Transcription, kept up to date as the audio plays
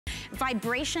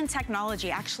Vibration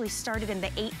technology actually started in the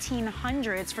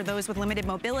 1800s for those with limited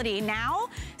mobility. Now,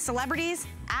 celebrities,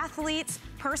 athletes,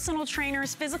 personal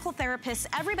trainers, physical therapists,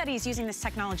 everybody's using this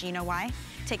technology. You know why?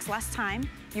 It takes less time,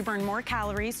 you burn more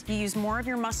calories, you use more of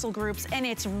your muscle groups, and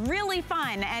it's really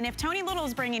fun. And if Tony Little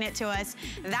is bringing it to us,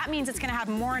 that means it's gonna have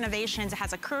more innovations. It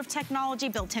has a curve technology,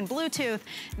 built-in Bluetooth.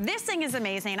 This thing is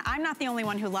amazing. I'm not the only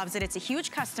one who loves it. It's a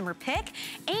huge customer pick,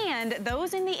 and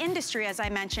those in the industry, as I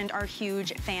mentioned, are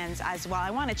huge fans as well. I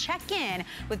wanna check in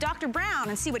with Dr. Brown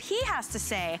and see what he has to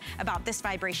say about this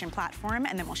vibration platform,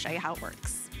 and then we'll show you how it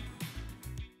works.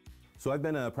 So I've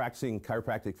been a practicing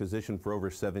chiropractic physician for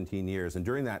over 17 years, and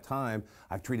during that time,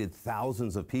 I've treated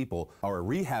thousands of people. Our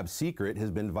rehab secret has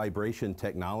been vibration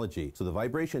technology. So the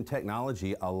vibration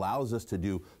technology allows us to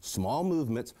do small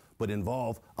movements, but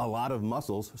involve a lot of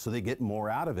muscles so they get more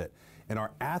out of it. And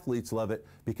our athletes love it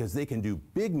because they can do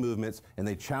big movements and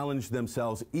they challenge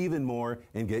themselves even more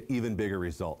and get even bigger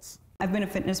results. I've been a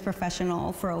fitness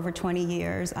professional for over 20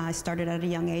 years. I started at a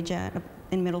young age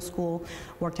in middle school,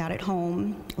 worked out at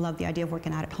home, loved the idea of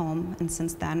working out at home, and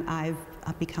since then I've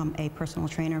become a personal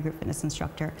trainer, a fitness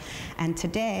instructor. And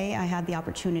today I had the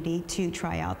opportunity to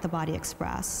try out the Body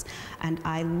Express, and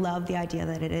I love the idea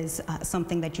that it is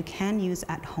something that you can use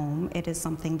at home. It is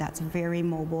something that's very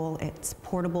mobile, it's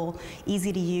portable,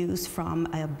 easy to use from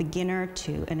a beginner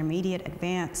to intermediate,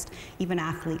 advanced, even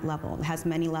athlete level. It has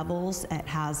many levels, it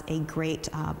has a great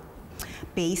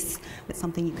base. It's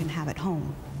something you can have at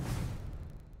home.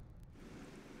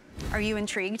 Are you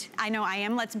intrigued? I know I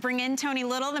am. Let's bring in Tony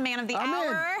Little, the man of the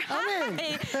hour. I'm in.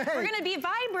 Hey. We're gonna be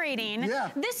vibrating. Yeah.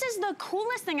 This is the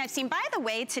coolest thing I've seen. By the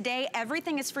way, today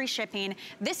everything is free shipping.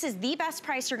 This is the best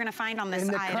price you're gonna find on this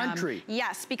item. In the country.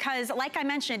 Yes, because like I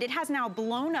mentioned, it has now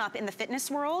blown up in the fitness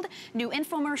world. New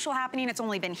infomercial happening. It's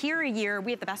only been here a year.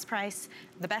 We have the best price,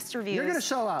 the best reviews. You're gonna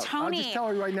sell out. Tony, I'll just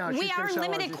tell you right now. We are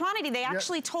limited quantity. They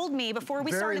actually told me before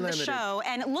we started the show.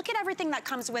 And look at everything that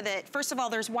comes with it. First of all,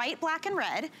 there's white, black, and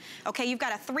red. Okay, you've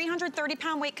got a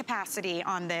 330-pound weight capacity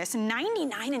on this.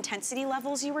 99 intensity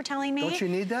levels, you were telling me. Don't you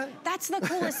need that? That's the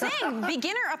coolest thing.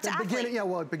 Beginner up to athlete. Yeah,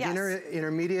 well, beginner, yes.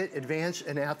 Intermediate, advanced,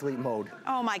 and athlete mode.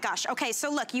 Oh my gosh. Okay, so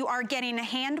look, you are getting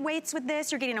hand weights with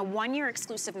this. You're getting a 1-year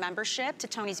exclusive membership to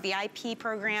Tony's VIP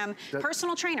program.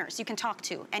 Personal trainers you can talk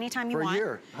to anytime you want. For a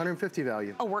year, 150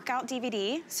 value. A workout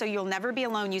DVD, so you'll never be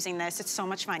alone using this. It's so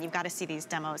much fun. You've got to see these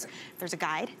demos. There's a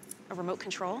guide, a remote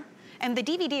control. And the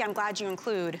DVD, I'm glad you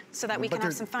include, so that we can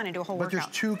have some fun and do a whole workout. But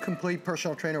there's 2 complete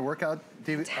personal trainer workouts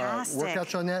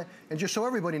on that. And just so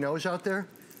everybody knows out there,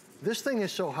 this thing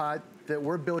is so hot that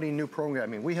we're building new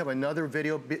programming. We have another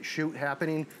video shoot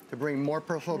happening to bring more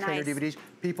personal trainer DVDs.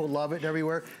 People love it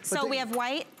everywhere. But so we have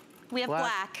white, we have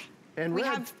black, and we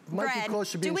red have might red. Be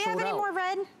close to being Do we have sold any out. more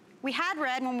red? We had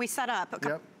red when we set up.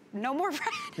 Yep. No more red?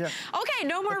 Yeah. Okay,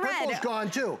 no more red. Purple's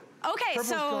gone too. Okay, Purple's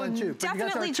so gone too.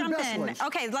 definitely jump in.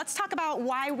 Okay, let's talk about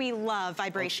why we love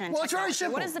vibration. Well, it's very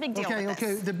simple. What is the big deal with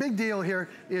this? The big deal here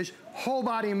is whole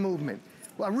body movement.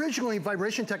 Well, originally,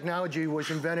 vibration technology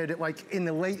was invented like in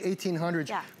the late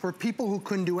 1800s for people who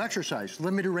couldn't do exercise,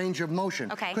 limited range of motion,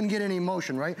 couldn't get any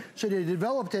motion, right? So they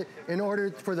developed it in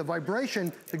order for the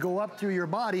vibration to go up through your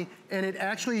body, and it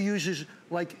actually uses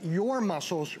like your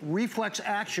muscles, reflex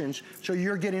actions, so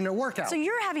you're getting a workout. So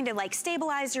you're having to like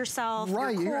stabilize yourself,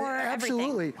 your core,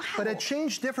 absolutely. Everything. Wow. But it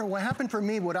changed different. What happened for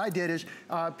me, what I did is,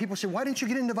 people say, why didn't you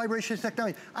get into vibration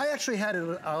technology? I actually had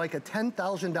like a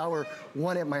 $10,000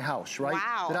 one at my house, right?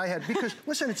 Wow. That I had, because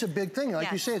listen, it's a big thing.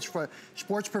 Like you say, it's for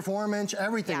sports performance,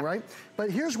 everything, right? But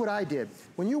here's what I did.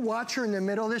 When you watch her in the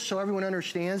middle of this, so everyone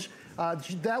understands,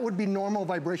 that would be normal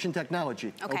vibration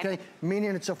technology, okay?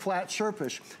 Meaning it's a flat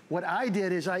surface. What I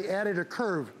did is I added a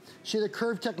curve. See the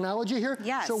curve technology here?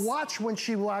 Yes. So watch when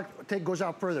she goes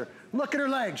out further. Look at her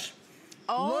legs.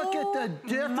 Oh, look at the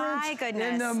difference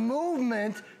in the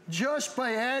movement just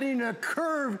by adding a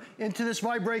curve into this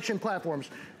vibration platforms.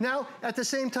 Now, at the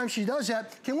same time she does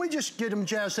that, can we just get them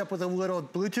jazzed up with a little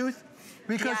Bluetooth?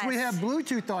 Because we have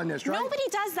Bluetooth on this, right? Nobody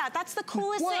does that. That's the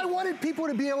coolest thing. Well, I wanted people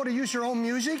to be able to use their own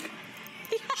music.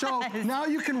 Yes. So now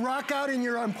you can rock out in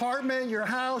your apartment, your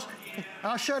house.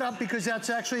 I'll shut up because that's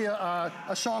actually a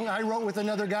song I wrote with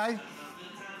another guy.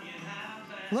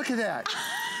 Look at that.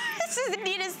 This is the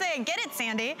neatest thing. Get it,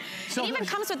 Sandy. So it even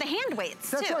comes with the hand weights,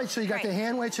 That's right. So you got the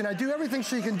hand weights, and I do everything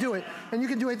so you can do it. And you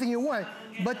can do anything you want.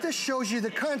 But this shows you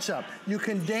the concept. You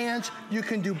can dance, you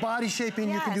can do body shaping,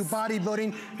 you can do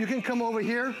bodybuilding. You can come over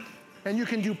here and you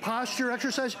can do posture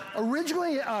exercise.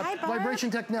 Originally, vibration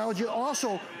technology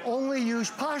also only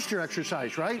used posture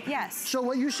exercise, right? Yes. So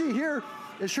what you see here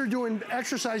is her doing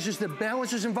exercises that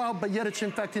balance is involved, but yet it's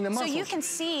infecting the muscles. So you can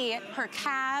see her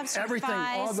calves, her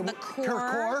thighs, the core.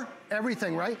 Her core,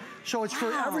 everything, right? So it's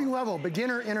for every level,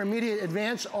 beginner, intermediate,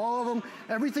 advanced, all of them,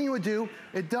 everything you would do.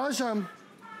 It does,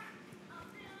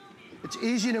 it's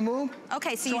easy to move.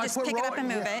 Okay, so you just pick it up and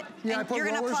move it. Yeah, and you're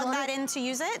gonna plug that in to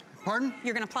use it? Pardon?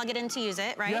 You're gonna plug it in to use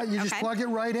it, right? Yeah, you just plug it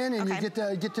right in and you get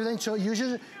the thing, so it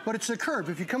uses it, but it's the curve.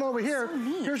 If you come over here,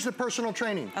 here's the personal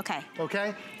training. Okay.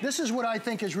 Okay? This is what I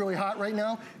think is really hot right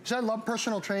now, because I love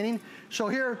personal training. So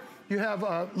here, you have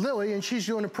Lily, and she's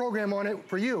doing a program on it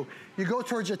for you. You go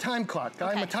towards a time clock.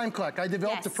 I'm a time clock. I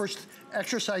developed the first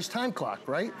exercise time clock,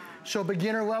 right? So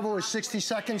beginner level is 60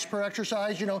 seconds per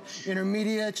exercise, you know,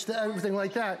 intermediates, everything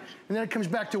like that. And then it comes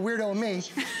back to weirdo me,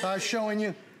 showing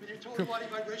you.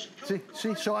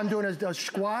 See, so I'm doing a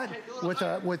squat with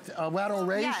a lateral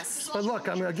raise. Yes. But look,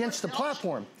 I'm against the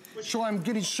platform. So I'm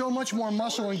getting so much more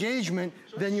muscle engagement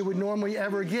than you would normally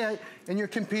ever get, and you're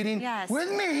competing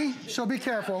with me, so be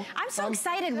careful. I'm so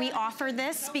excited we offer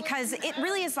this because it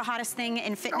really is the hottest thing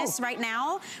in fitness right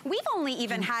now. We've only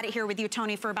even had it here with you,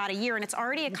 Tony, for about a year, and it's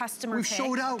already a customer pick. We've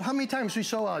sold out. How many times we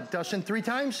sold out, Dustin? 3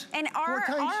 times? And our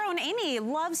own Amy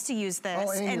loves to use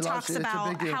this and talks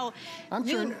about how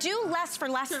you do less for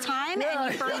less time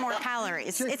and you burn more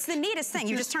calories. It's the neatest thing.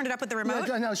 You just turned it up with the remote?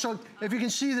 No, so if you can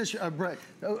see this, Brett,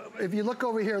 if you look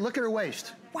over here, look at her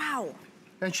waist. Wow.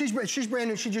 And she's brand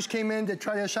new. She just came in to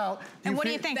try this out. And what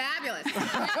do you think? Fabulous.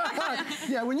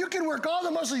 Yeah, when you can work all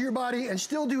the muscles of your body and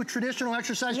still do traditional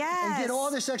exercise and get all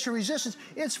this extra resistance,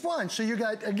 it's fun. So you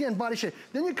got, again, body shape.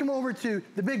 Then you come over to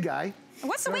the big guy.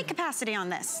 What's the weight capacity on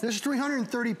this? This is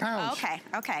 330 pounds.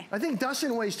 Okay. I think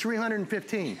Dustin weighs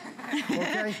 315.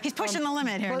 Okay? He's pushing the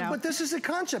limit here now. But this is the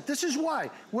concept. This is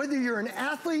why. Whether you're an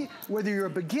athlete, whether you're a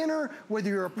beginner, whether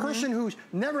you're a person who's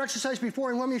never exercised before,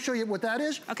 and let me show you what that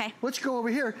is. Okay. Let's go over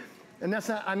here. And that's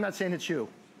not, I'm not saying it's you.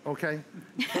 Okay?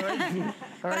 All right?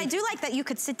 But I do like that you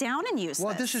could sit down and use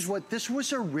this. Well, this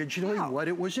was originally what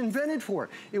it was invented for.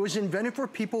 It was invented for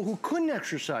people who couldn't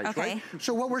exercise, right?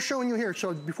 So what we're showing you here,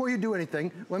 so before you do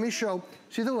anything, let me show,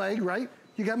 see the leg, right?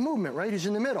 You got movement, right? He's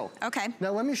in the middle. Okay. Now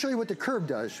let me show you what the curve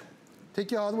does. Take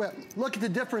you all the way up. Look at the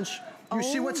difference. You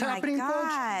see what's happening,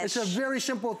 folks? It's a very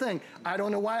simple thing. I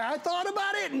don't know why I thought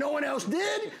about it, no one else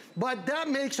did, but that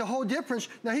makes a whole difference.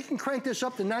 Now he can crank this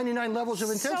up to 99 levels of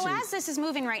intensity. So as this is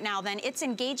moving right now, then it's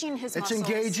engaging his muscles. It's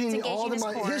engaging all the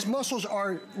muscles. His muscles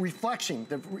are reflexing.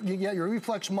 You get your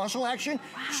reflex muscle action.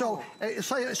 Wow. So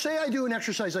say I do an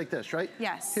exercise like this, right?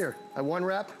 Yes. Here, 1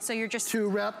 rep. So you're just 2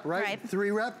 rep, right?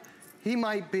 3 rep. He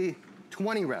might be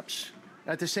 20 reps.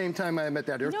 At the same time I'm at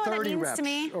that, or 30 reps. You know what that means to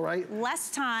me? All right?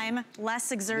 Less time,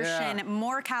 less exertion,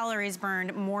 more calories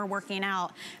burned, more working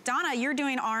out. Donna, you're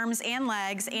doing arms and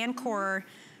legs and core.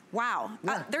 Wow.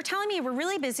 They're telling me we're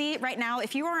really busy right now.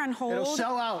 If you are on hold. It'll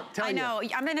sell out, tell you. I know.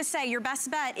 I'm going to say your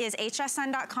best bet is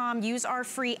hsn.com. Use our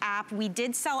free app. We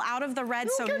did sell out of the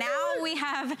red, so now we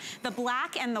have the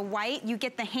black and the white. You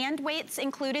get the hand weights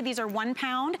included. These are 1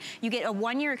 pound. You get a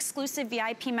 1-year exclusive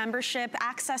VIP membership,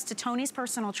 access to Tony's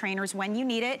personal trainers when you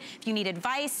need it. If you need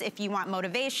advice, if you want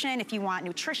motivation, if you want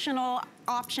nutritional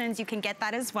options, you can get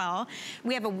that as well.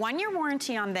 We have a 1-year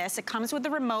warranty on this. It comes with the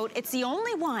remote. It's the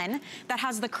only one that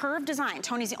has the curved design.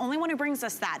 Tony's the only one who brings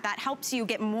us that. That helps you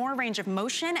get more range of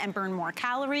motion and burn more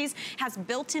calories. Has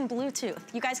built-in Bluetooth.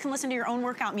 You guys can listen to your own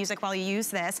workout music while you use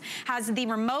this. Has the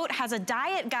remote, has a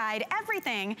diet guide,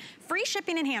 everything. Free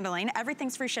shipping and handling.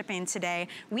 Everything's free shipping today.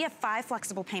 We have 5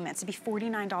 flexible payments. It'd be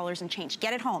 $49 and change.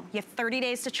 Get it home. You have 30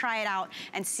 days to try it out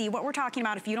and see what we're talking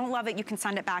about. If you don't love it, you can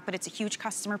send it back, but it's a huge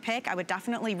customer pick. I would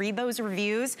definitely read those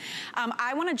reviews.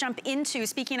 I want to jump into,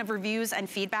 speaking of reviews and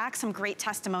feedback, some great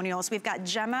testimonials. We've got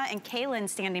Gemma and Kaylin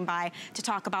standing by to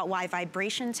talk about why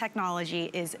vibration technology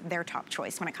is their top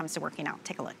choice when it comes to working out.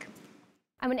 Take a look.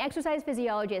 I'm an exercise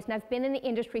physiologist and I've been in the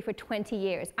industry for 20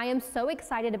 years. I am so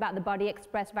excited about the Body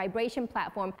Express vibration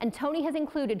platform, and Tony has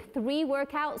included 3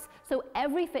 workouts, so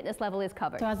every fitness level is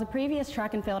covered. So as a previous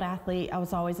track and field athlete, I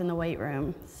was always in the weight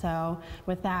room. So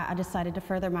with that, I decided to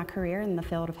further my career in the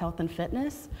field of health and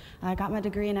fitness. I got my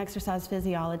degree in exercise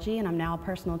physiology and I'm now a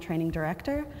personal training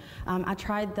director. I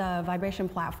tried the vibration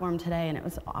platform today and it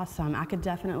was awesome. I could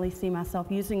definitely see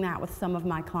myself using that with some of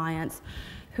my clients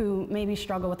who maybe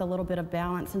struggle with a little bit of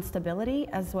balance and stability,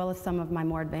 as well as some of my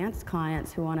more advanced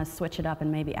clients who want to switch it up and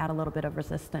maybe add a little bit of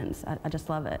resistance. I just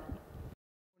love it.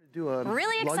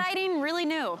 Really exciting, really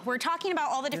new. We're talking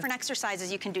about all the different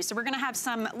exercises you can do. So we're gonna have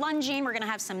some lunging, we're gonna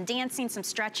have some dancing, some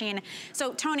stretching.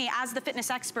 So Tony, as the fitness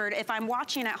expert, if I'm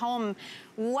watching at home,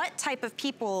 what type of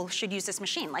people should use this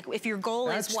machine? Like if your goal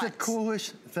is what? That's the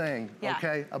coolest thing,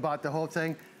 okay, about the whole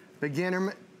thing.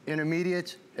 Beginner,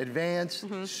 intermediate, advanced,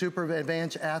 super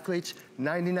advanced athletes,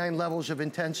 99 levels of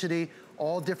intensity,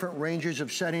 all different ranges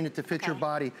of setting it to fit your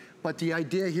body. But the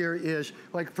idea here is,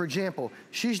 like, for example,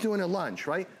 she's doing a lunge,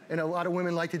 right? And a lot of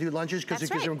women like to do lunges because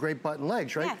it gives them great butt and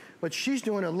legs, right? Yeah. But she's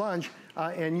doing a lunge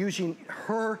and using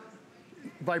her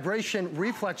vibration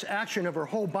reflex action of her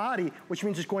whole body, which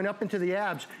means it's going up into the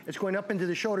abs, it's going up into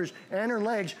the shoulders and her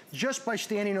legs just by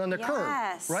standing on the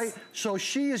curve, right? So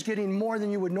she is getting more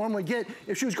than you would normally get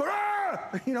if she was going,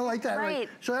 you know, like that, right?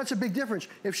 So that's a big difference.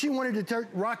 If she wanted to start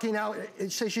rocking out,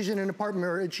 say she's in an apartment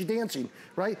or she's dancing,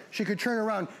 right? She could turn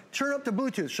around, turn up the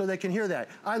Bluetooth so they can hear that.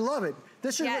 I love it.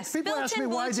 This is what people ask me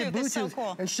why I did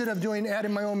Bluetooth instead of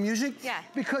adding my own music.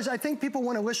 Because I think people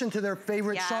want to listen to their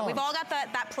favorite songs. We've all got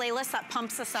that playlist that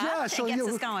pumps us up. So it gets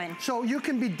us going. So you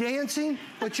can be dancing,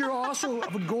 but you're also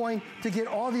going to get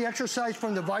all the exercise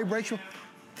from the vibration.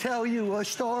 Tell you a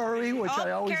story, which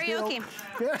I always do.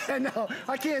 Yeah, no,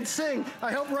 I can't sing.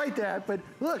 I helped write that, but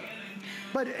look.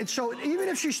 But so even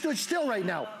if she stood still right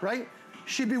now, right,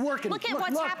 she'd be working. Look at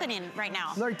what's happening right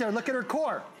now. Right there. Look at her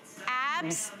core.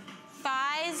 Abs.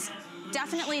 Thighs,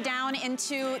 definitely down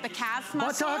into the calf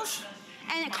muscles. Buttocks.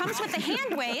 And it comes with the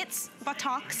hand weights,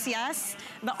 buttocks, yes,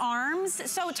 the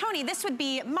arms. So Tony, this would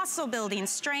be muscle building,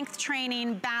 strength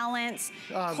training, balance,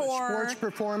 core. Sports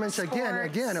performance,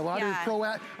 again, a lot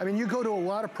of I mean, you go to a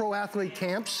lot of pro athlete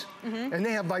camps and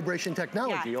they have vibration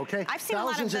technology, okay? I've seen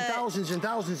thousands and thousands and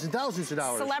thousands and thousands of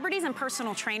dollars. Celebrities and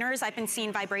personal trainers, I've been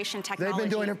seeing vibration technology They've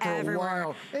been doing it for everywhere. a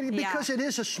while. And because it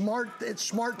is a smart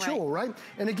tool, right?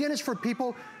 And again, it's for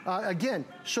people, again,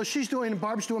 so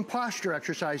Barb's doing posture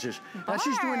exercises. As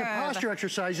she's doing the posture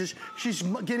exercises, she's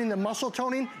getting the muscle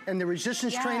toning and the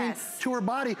resistance training to her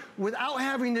body without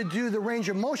having to do the range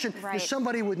of motion that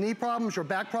somebody with knee problems or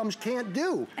back problems can't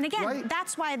do. And again,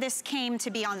 that's why this came to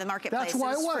be on the marketplace. That's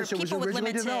why it was. It was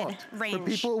originally developed for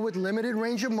people with limited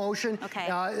range of motion.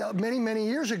 Many, many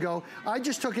years ago, I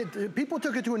just took it, people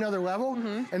took it to another level,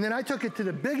 and then I took it to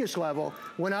the biggest level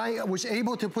when I was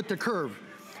able to put the curve.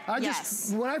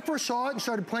 When I first saw it and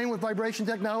started playing with vibration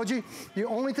technology, the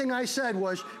only thing I said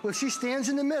was, well, if she stands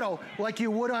in the middle like you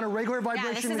would on a regular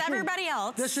vibration machine. This is everybody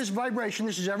else. This is vibration.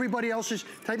 This is everybody else's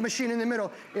type machine in the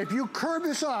middle. If you curve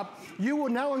this up, you will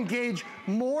now engage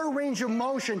more range of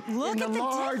motion in the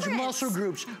large muscle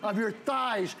groups of your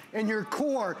thighs and your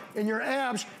core and your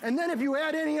abs. And then if you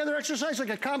add any other exercise, like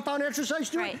a compound exercise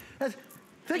to it,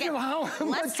 think of how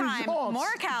much results.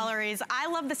 More calories. I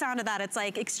love the sound of that. It's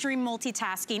like extreme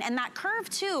multitasking. And that curve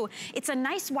too, it's a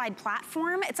nice wide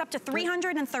platform. It's up to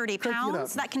 330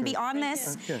 pounds that can be on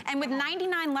this. And with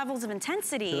 99 levels of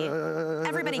intensity,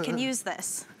 everybody can use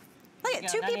this. Look at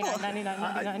 2 people. 99.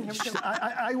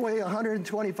 I weigh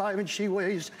 125 and she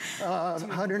weighs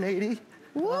 180.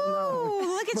 Woo,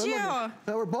 look at you.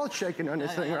 So we're both shaking on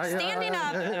this thing, right? Standing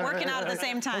up, working out at the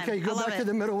same time. Okay, go back to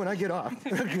the middle when I get off.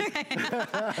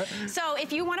 So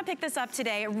if you want to pick this up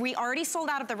today, we already sold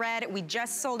out of the red. We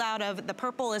just sold out of the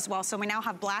purple as well. So we now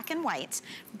have black and white.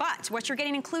 But what you're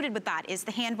getting included with that is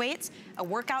the hand weights, a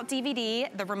workout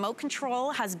DVD, the remote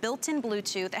control has built-in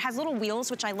Bluetooth. It has little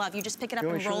wheels, which I love. You just pick it up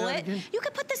and roll it. You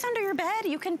can put this under your bed.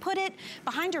 You can put it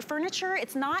behind your furniture.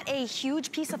 It's not a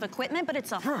huge piece of equipment, but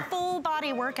it's a full body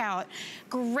workout.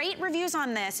 Great reviews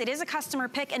on this. It is a customer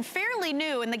pick and fairly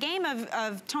new in the game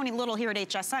of Tony Little here at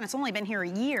HSN. It's only been here a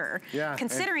year.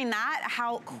 Considering that,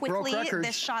 how quickly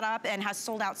this shot up and has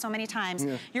sold out so many times.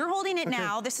 You're holding it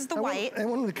now. This is the white. I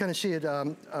wanted to kind of see it.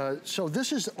 So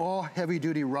this is all heavy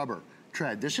duty rubber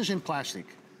tread. This isn't plastic.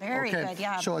 Very good,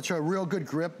 yeah. So it's a real good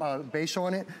grip base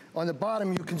on it. On the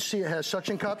bottom, you can see it has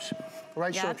suction cups,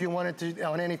 right? So if you want it to,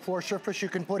 on any floor surface, you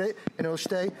can put it and it'll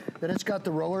stay. Then it's got the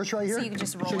rollers right here. So you can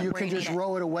just roll it So you can just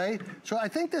roll it away. So I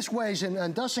think this weighs,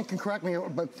 and Dustin can correct me,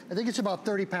 but I think it's about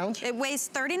 30 pounds. It weighs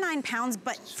 39 pounds,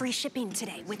 but free shipping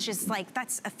today, which is like,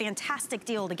 that's a fantastic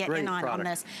deal to get in on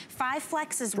this. 5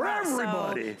 flex as well. For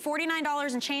everybody. So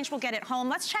 $49 and change will get it home.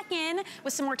 Let's check in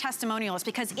with some more testimonials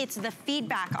because it's the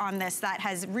feedback on this that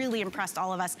has really impressed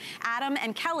all of us. Adam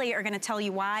and Kelly are going to tell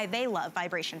you why they love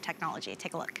vibration technology.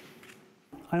 Take a look.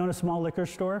 I own a small liquor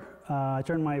store. I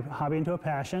turned my hobby into a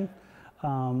passion.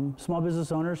 Small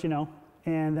business owners, you know,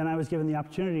 and then I was given the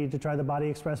opportunity to try the Body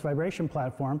Express vibration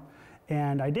platform,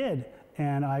 and I did,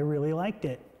 and I really liked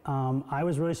it. I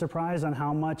was really surprised on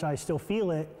how much I still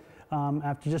feel it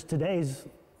after just today's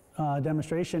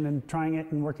demonstration and trying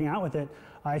it and working out with it.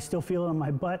 I still feel it on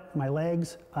my butt, my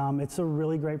legs. It's a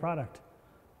really great product.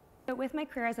 So with my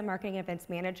career as a marketing events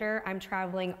manager, I'm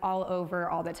traveling all over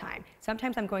all the time.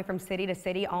 Sometimes I'm going from city to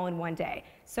city all in one day.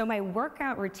 So my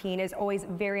workout routine is always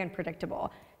very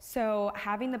unpredictable. So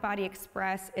having the Body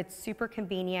Express, it's super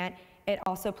convenient. It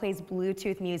also plays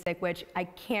Bluetooth music, which I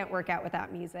can't work out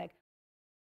without music.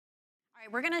 All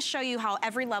right, we're gonna show you how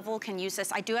every level can use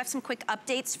this. I do have some quick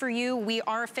updates for you. We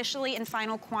are officially in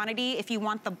final quantity. If you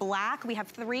want the black, we have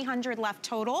 300 left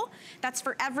total. That's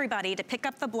for everybody to pick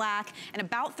up the black, and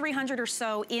about 300 or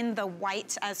so in the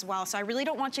white as well. So I really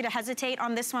don't want you to hesitate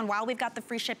on this one while we've got the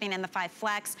free shipping and the 5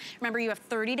 flex. Remember, you have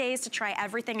 30 days to try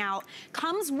everything out.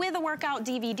 Comes with a workout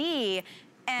DVD.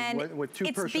 And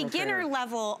it's beginner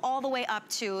level all the way up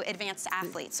to advanced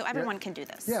athletes. So everyone can do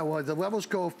this. Yeah, well, the levels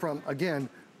go from, again,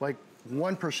 like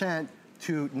 1%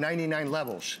 to 99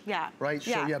 levels. Yeah. Right?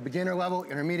 So you have beginner level,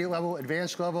 intermediate level,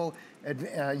 advanced level,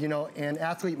 you know, and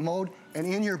athlete mode. And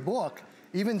in your book,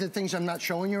 even the things I'm not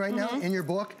showing you right now, in your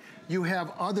book, you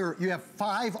have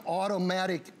 5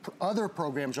 automatic other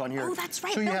programs on here. Oh, that's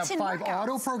right. So you have 5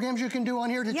 auto programs you can do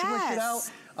on here to switch it out.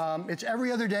 It's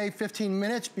every other day, 15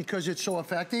 minutes, because it's so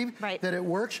effective that it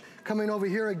works. Coming over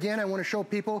here again, I want to show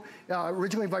people,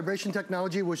 originally vibration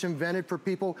technology was invented for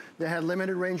people that had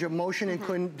limited range of motion and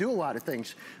couldn't do a lot of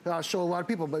things. So a lot of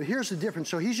people, but here's the difference.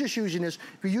 So he's just using this.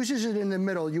 If he uses it in the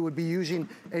middle, you would be using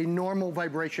a normal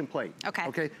vibration plate.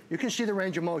 Okay. You can see the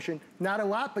range of motion. Not a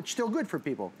lot, but still good for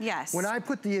people. Yes. When I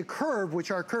put the curve, which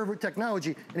are curve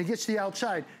technology, and it gets to the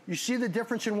outside, you see the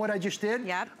difference in what I just did?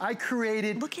 Yep. I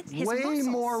created way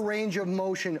more range of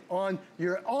motion on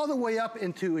your, all the way up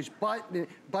into his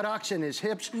buttocks and his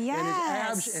hips and his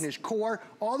abs and his core,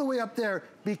 all the way up there,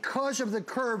 because of the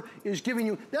curve is giving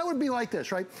you, that would be like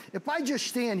this, right? If I just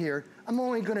stand here, I'm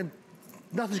only gonna,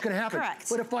 nothing's gonna happen. Correct.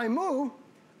 But if I move,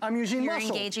 I'm using muscle.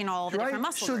 You're engaging all the different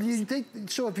muscle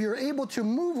groups. So if you're able to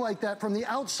move like that from the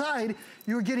outside,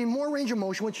 you're getting more range of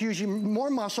motion, which is using more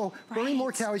muscle, burning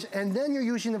more calories, and then you're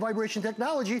using the vibration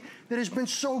technology that has been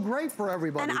so great for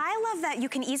everybody. And I love that you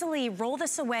can easily roll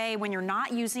this away when you're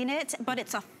not using it, but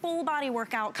it's a full body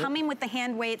workout coming with the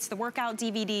hand weights, the workout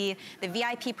DVD, the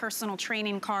VIP personal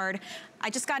training card.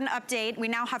 I just got an update. We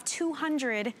now have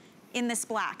 200 in this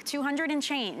black, 200 and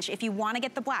change if you want to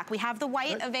get the black. We have the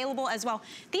white available as well.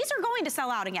 These are going to sell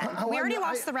out again. We already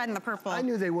lost the red and the purple. I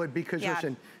knew they would because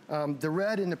listen, the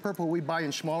red and the purple we buy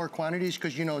in smaller quantities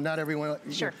because you know not everyone.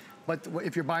 Sure. But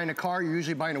if you're buying a car, you're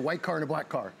usually buying a white car and a black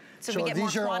car. So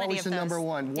these are always the number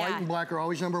one. White and black are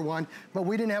always number one. But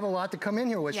we didn't have a lot to come in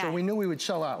here with, so we knew we would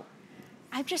sell out.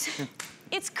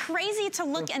 It's crazy to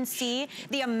look and see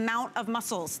the amount of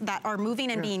muscles that are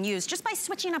moving and being used just by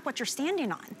switching up what you're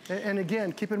standing on. And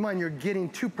again, keep in mind, you're getting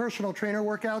 2 personal trainer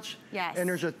workouts. Yes. And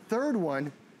there's a third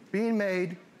one being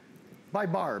made by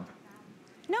Barb.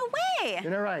 No way.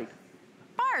 Isn't that right?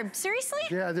 Barb, seriously?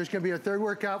 Yeah, there's going to be a third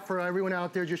workout for everyone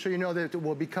out there, just so you know that it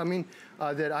will be coming,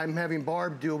 that I'm having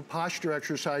Barb do posture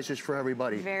exercises for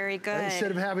everybody. Very good. And instead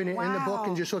of having it in the book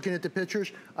and just looking at the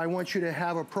pictures, I want you to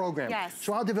have a program. Yes.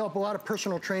 So I'll develop a lot of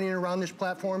personal training around this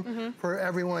platform for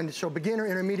everyone. So beginner,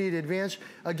 intermediate, advanced.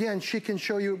 Again, she can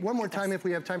show you one more time if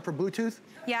we have time for Bluetooth.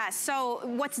 Yeah, so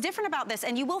what's different about this,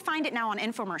 and you will find it now on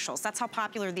infomercials. That's how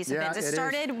popular these have been. It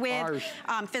started with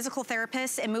physical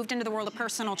therapists. It moved into the world of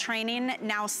personal training.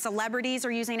 Now celebrities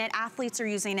are using it. Athletes are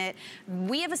using it.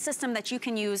 We have a system that you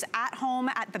can use at home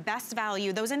at the best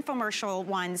value. Those infomercial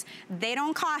ones, they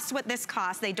don't cost what this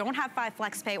costs. They don't have 5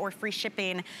 flex pay or free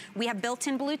shipping. We have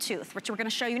built-in Bluetooth, which we're going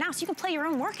to show you now. So you can play your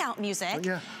own workout music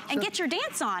and get your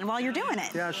dance on while you're doing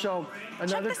it. Yeah, so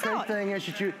another great thing is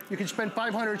that you can spend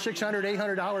 $500, $600,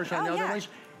 $800 on the other ones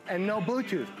and no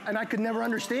Bluetooth. And I could never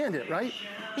understand it, right?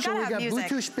 So we got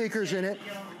Bluetooth speakers in it.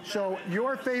 So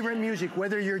your favorite music,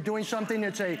 whether you're doing something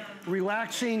that's a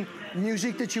relaxing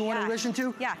music that you want to listen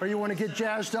to, or you want to get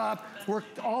jazzed up, work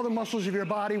all the muscles of your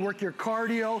body, work your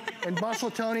cardio and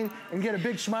muscle toning, and get a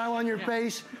big smile on your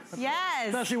face. Yes.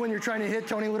 Especially when you're trying to hit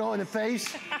Tony Liddell in the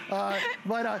face.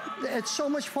 But it's so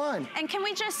much fun. And can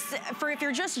we just, if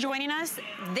you're just joining us,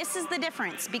 this is the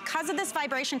difference. Because of this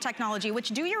vibration technology, which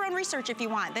do your own research if you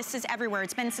want. This is everywhere.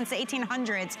 It's been since the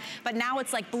 1800s, but now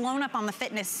it's like blown up on the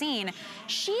fitness scene.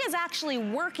 She is actually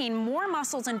working more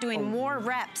muscles and doing more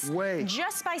reps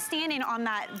just by standing on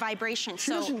that vibration.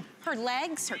 So her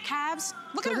legs, her calves,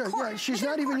 look at her core. She's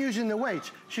not even using the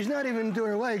weights. She's not even doing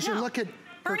her legs. And look at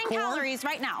burning calories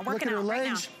right now, working out right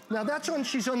now. Now that's when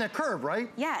she's on that curve, right?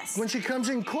 Yes. When she comes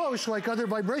in close, like other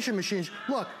vibration machines,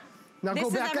 look. Now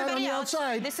go back out on the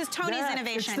outside. This is Tony's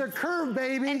innovation. It's the curve,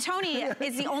 baby. And Tony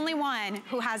is the only one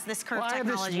who has this curve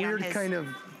technology. I have this weird kind of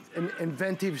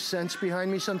inventive sense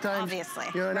behind me sometimes. Obviously.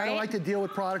 You know, and I don't like to deal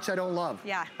with products I don't love.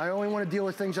 Yeah. I only want to deal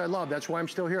with things I love. That's why I'm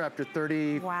still here after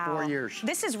 34 years.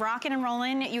 This is rocking and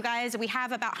rolling, you guys. We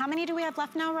have about, how many do we have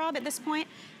left now, Rob, at this point?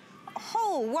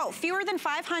 Oh, whoa, fewer than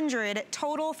 500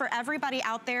 total for everybody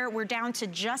out there. We're down to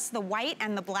just the white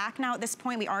and the black now at this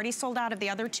point. We already sold out of the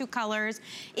other 2 colors.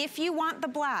 If you want the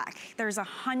black, there's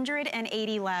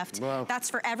 180 left. Wow. That's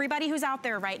for everybody who's out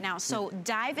there right now. So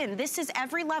dive in. This is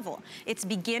every level. It's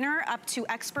beginner up to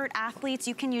expert athletes.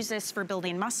 You can use this for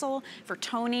building muscle, for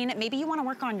toning. Maybe you want to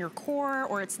work on your core,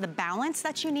 or it's the balance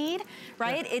that you need,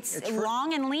 right? Yeah, it's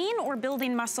long and lean or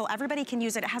building muscle. Everybody can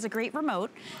use it. It has a great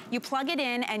remote. You plug it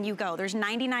in and you go. There's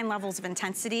 99 levels of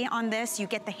intensity on this. You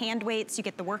get the hand weights, you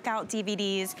get the workout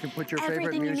DVDs. You can put your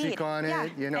favorite music on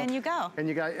it, you know. And you go. And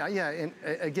you got, and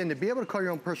again, to be able to call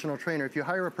your own personal trainer, if you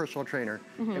hire a personal trainer,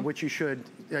 which you should,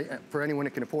 for anyone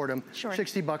that can afford them, sure.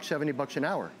 $60, $70 an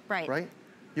hour, right?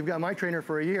 You've got my trainer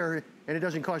for a year, and it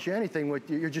doesn't cost you anything.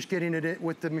 You're just getting it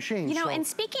with the machine. You know, and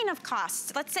speaking of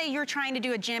costs, let's say you're trying to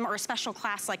do a gym or a special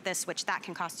class like this, which that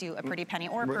can cost you a pretty penny,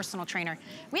 or a personal trainer.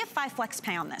 We have 5 flex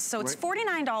pay on this, so it's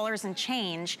 $49 and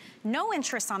change, no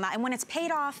interest on that. And when it's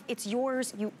paid off, it's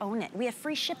yours, you own it. We have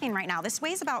free shipping right now. This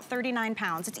weighs about 39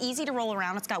 pounds. It's easy to roll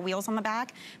around. It's got wheels on the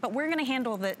back, but we're gonna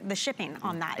handle the shipping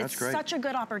on that. That's it's great. Such a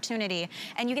good opportunity,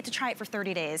 and you get to try it for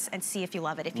 30 days and see if you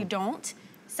love it. If you don't,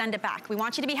 send it back. We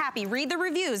want you to be happy. Read the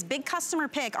reviews. Big customer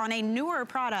pick on a newer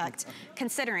product,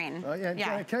 considering.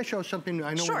 Can I show something?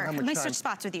 I know sure. how much Let me time. switch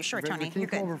spots with you. Sure, Tony. Can you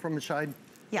come over from the side?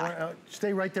 Yeah.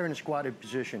 Stay right there in the squatted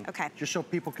position. Okay. Just so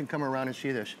people can come around and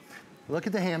see this. Look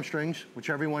at the hamstrings, which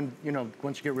everyone, you know,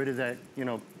 wants to get rid of that, you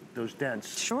know, those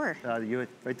dents. Sure.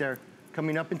 Right there,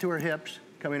 coming up into her hips,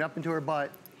 coming up into her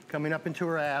butt, coming up into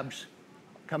her abs,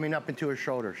 coming up into her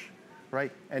shoulders.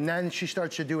 Right? And then she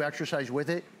starts to do exercise with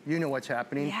it. You know what's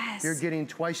happening. Yes. You're getting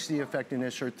twice the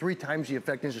effectiveness or 3 times the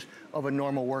effectiveness of a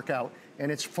normal workout. And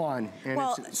it's fun. And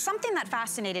well, something that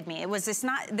fascinated me, it was this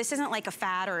isn't like a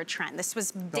fad or a trend. This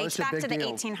dates back to the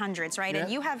 1800s, right? Yeah.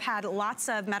 And you have had lots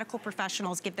of medical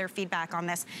professionals give their feedback on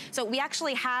this. So we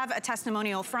actually have a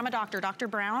testimonial from a doctor, Dr.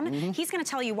 Brown. He's gonna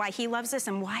tell you why he loves this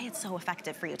and why it's so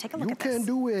effective for you. Take a look at this. You can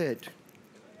do it.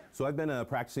 So I've been a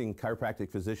practicing chiropractic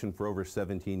physician for over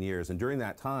 17 years, and during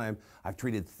that time, I've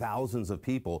treated thousands of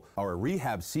people. Our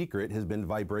rehab secret has been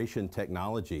vibration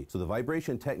technology. So the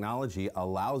vibration technology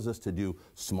allows us to do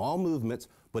small movements,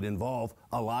 but involve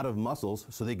a lot of muscles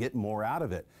so they get more out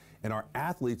of it. And our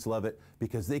athletes love it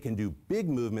because they can do big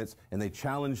movements and they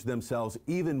challenge themselves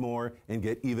even more and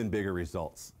get even bigger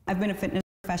results. I've been a fitness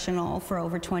professional for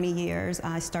over 20 years.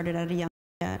 I started at a young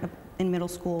age in middle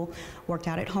school, worked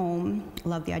out at home,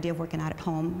 loved the idea of working out at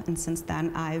home, and since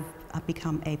then I've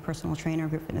become a personal trainer,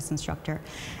 group fitness instructor.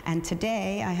 And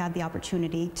today I had the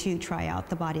opportunity to try out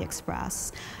the Body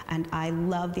Express, and I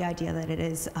love the idea that it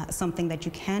is something that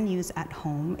you can use at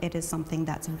home. It is something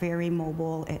that's very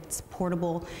mobile, it's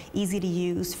portable, easy to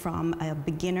use from a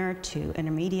beginner to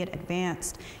intermediate,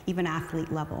 advanced, even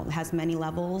athlete level. It has many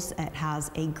levels, it has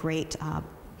a great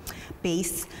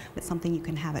base. It's something you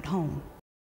can have at home.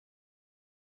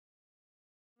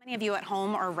 Many of you at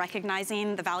home are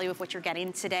recognizing the value of what you're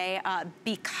getting today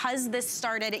because this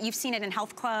started, you've seen it in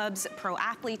health clubs, pro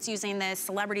athletes using this,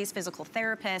 celebrities, physical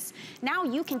therapists. Now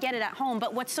you can get it at home,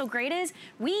 but what's so great is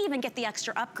we even get the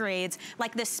extra upgrades,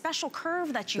 like this special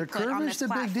curve that you put on this platform.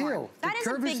 The curve is the big deal. That is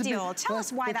a big deal. Tell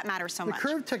us why that matters so much. The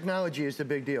curve technology is the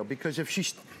big deal because if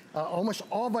she's, almost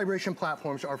all vibration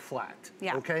platforms are flat,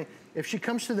 okay? If she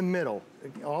comes to the middle,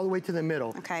 all the way to the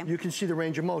middle, you can see the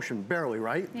range of motion, barely,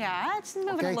 right? Yeah, it's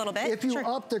moving a little bit. If you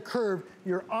up the curve,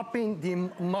 you're upping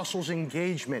the muscles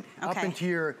engagement up into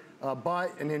your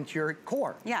butt and into your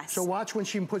core. Yes. So watch when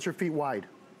she puts her feet wide.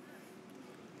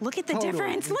 Look at the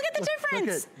difference. Look at the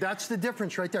difference. That's the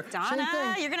difference right there.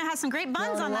 Donna, you're going to have some great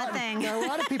buns on that thing. Now, a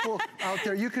lot of people out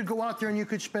there, you could go out there and you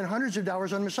could spend hundreds of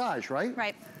dollars on massage, right?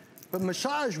 Right. But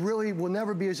massage really will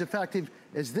never be as effective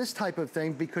as this type of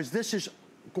thing because this is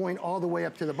going all the way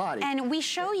up to the body. And we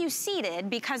show you seated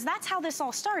because that's how this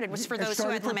all started, was for those who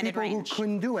had limited range. People who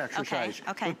couldn't do exercise.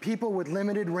 Okay. For people with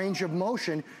limited range of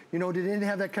motion, you know, they didn't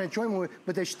have that kind of joint movement,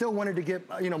 but they still wanted to get,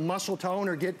 you know, muscle tone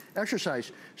or get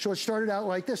exercise. So it started out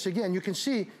like this. Again, you can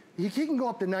see he can go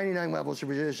up to 99 levels of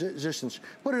resistance.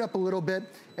 Put it up a little bit,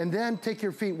 and then take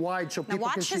your feet wide so people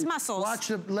can see. Watch his muscles. Watch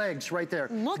the legs right there.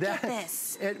 Look at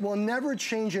this. It will never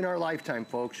change in our lifetime,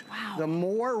 folks. Wow. The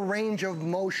more range of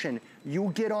motion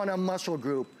you get on a muscle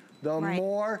group, the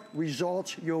more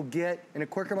results you'll get in a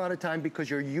quicker amount of time because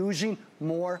you're using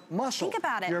more muscle. Think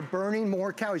about it. You're burning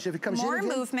more calories. If it comes more in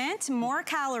again, movement, more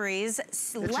calories,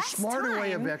 it's less a smarter time.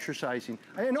 way of exercising.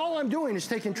 And all I'm doing is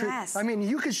taking Yes. I mean,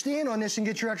 you could stand on this and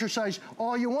get your exercise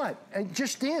all you want, and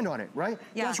just stand on it, right?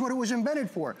 Yeah. That's what it was invented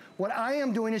for. What I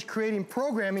am doing is creating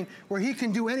programming where he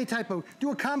can do any type of,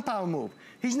 do a compound move.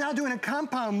 He's now doing a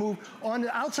compound move on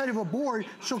the outside of a board,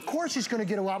 so of course he's gonna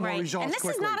get a lot more results And this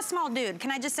quickly. is not a small dude,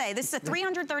 can I just say? This is a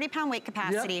 330-pound weight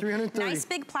capacity. Yep, 330. Nice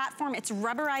big platform, it's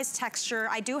rubberized texture.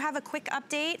 I do have a quick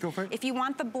update. Go for it. If you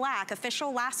want the black,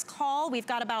 official last call, we've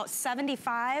got about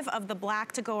 75 of the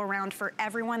black to go around for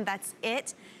everyone, that's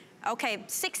it. Okay,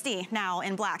 60 now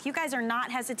in black. You guys are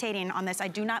not hesitating on this. I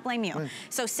do not blame you.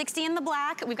 So 60 in the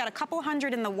black. We've got a couple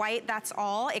hundred in the white. That's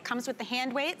all. It comes with the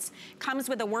hand weights. Comes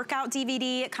with a workout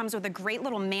DVD. It comes with a great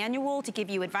little manual to give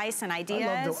you advice and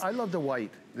ideas. I love the white.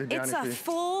 It's a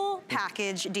full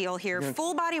package deal here.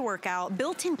 Full body workout.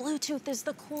 Built-in Bluetooth is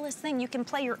the coolest thing. You can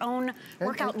play your own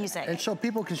workout music. And so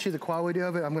people can see the quality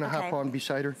of it. I'm going to hop on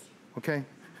beside her. Okay.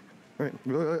 Right.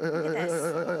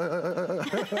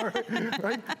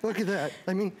 Right? Look at that.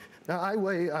 I mean, now I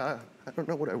weigh, I don't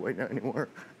know what I weigh now anymore.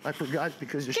 I forgot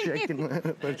because of shaking.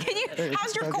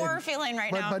 How's your core feeling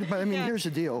right now? But I mean, here's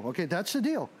the deal. Okay, that's the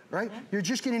deal, right? You're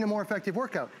just getting a more effective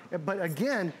workout. But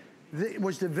again, it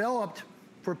was developed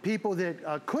for people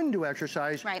that couldn't do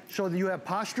exercise. Right. So you have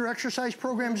posture exercise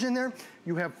programs in there.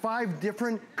 You have 5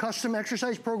 different custom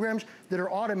exercise programs that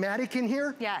are automatic in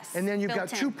here. Yes. And then you've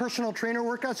got built-in. 2 personal trainer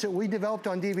workouts that we developed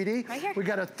on DVD. Right here. We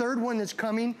got a 3rd one that's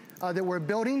coming that we're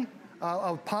building.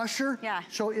 Of posture. Yeah.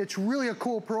 So it's really a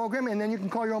cool program, and then you can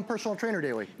call your own personal trainer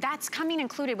daily. That's coming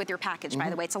included with your package, by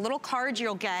the way. It's a little card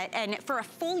you'll get, and for a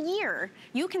full year,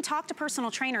 you can talk to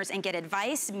personal trainers and get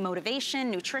advice,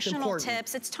 motivation, nutritional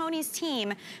tips. It's Tony's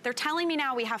team. They're telling me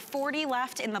now we have 40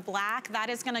 left in the black. That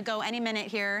is gonna go any minute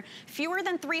here. Fewer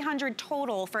than 300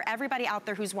 total for everybody out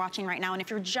there who's watching right now. And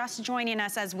if you're just joining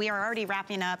us as we are already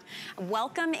wrapping up,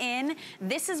 welcome in.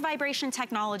 This is vibration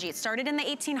technology. It started in the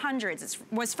 1800s. It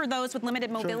was for those with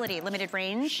limited mobility, limited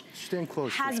range, stand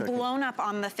close has blown up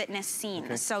on the fitness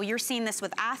scene. So you're seeing this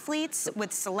with athletes,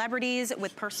 with celebrities,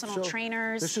 with personal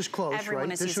trainers. This is close, Everyone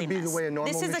right? is This would using be the way a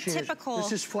normal This is machine a typical.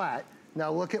 This is flat.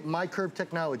 Now look at my curve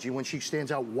technology when she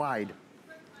stands out wide.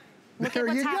 Look there at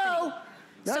what's you happening. go.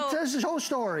 That tells the whole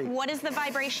story. What is the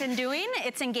vibration doing?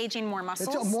 It's engaging more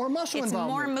muscles. It's more muscle involvement.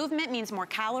 More movement means more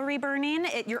calorie burning.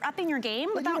 You're upping your game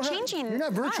without changing. You're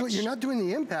not virtually. much. You're not doing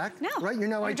the impact. No. Right. You're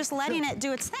not. You're just letting it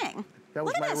do its thing. That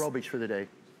was my aerobics for the day.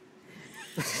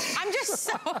 I'm just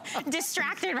so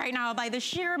distracted right now by the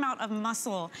sheer amount of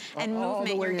muscle and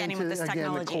movement you're getting with this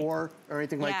technology. Again, the core or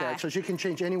anything like that. So she can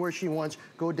change anywhere she wants,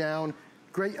 go down.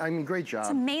 Great, I mean, great job.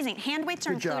 It's amazing. Hand weights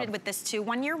are included with this too.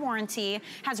 1-year warranty,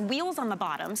 has wheels on the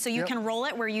bottom, so you can roll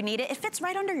it where you need it. It fits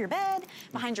right under your bed,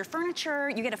 behind your furniture.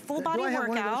 You get a full body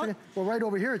workout. Well, right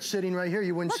over here, it's sitting right here.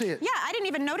 You wouldn't see it. Yeah, I didn't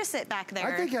even notice it back there.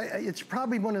 I think it's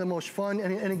probably one of the most fun,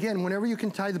 and again, whenever you can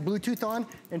tie the Bluetooth on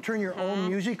and turn your own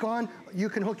music on, you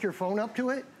can hook your phone up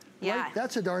to it. Yeah. Right?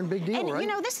 That's a darn big deal, right? And you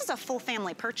know, this is a full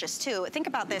family purchase too. Think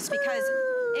about this, because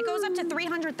it goes up to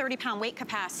 330-pound weight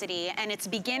capacity, and it's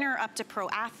beginner up to pro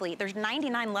athlete. There's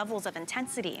 99 levels of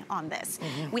intensity on this.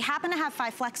 We happen to have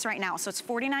 5 Flex right now, so it's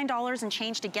 $49 and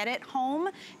change to get it home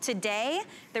today.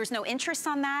 There's no interest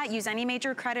on that. Use any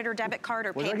major credit or debit card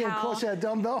or PayPal. Was I getting close to that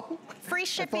dumbbell? Free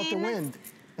shipping. I felt the wind.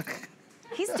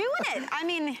 He's doing it. I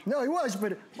mean. No, he was,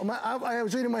 but I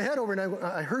was leaning my head over and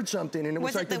I heard something, and it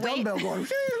was like the dumbbell going.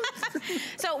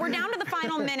 So we're down to the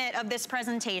final minute of this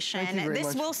presentation.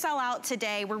 This will sell out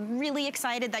today. We're really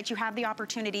excited that you have the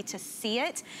opportunity to see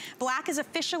it. Black is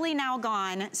officially now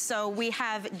gone, so we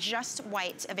have just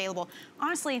white available.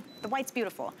 Honestly, the white's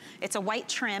beautiful. It's a white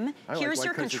trim. Here's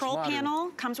your control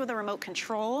panel. Comes with a remote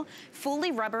control.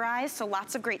 Fully rubberized, so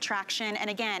lots of great traction. And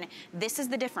again, this is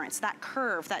the difference, that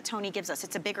curve that Tony gives us.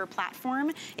 It's a bigger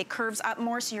platform. It curves up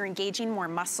more, so you're engaging more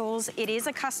muscles. It is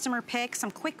a customer pick.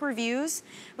 Some quick reviews.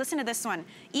 Listen to this one.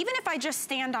 Even if I just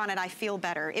stand on it, I feel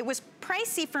better. It was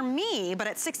pricey for me, but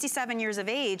at 67 years of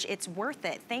age, it's worth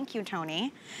it. Thank you,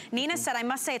 Tony. Nina said, I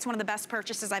must say it's one of the best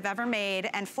purchases I've ever made.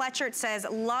 And Fletcher says,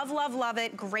 love, love, love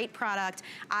it. Great product.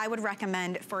 I would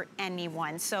recommend for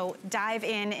anyone. So dive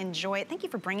in, enjoy it. Thank you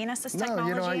for bringing us this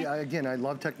technology. No, you know, again, I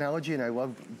love technology, and I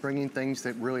love bringing things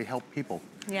that really help people.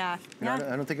 Yeah. You know,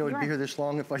 I don't think I would be here this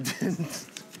long if I didn't.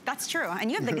 That's true.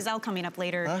 And you have the Gazelle coming up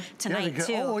later tonight,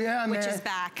 too. Oh, yeah, which is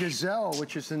back. Gazelle,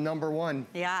 which is the #1.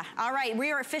 Yeah. All right.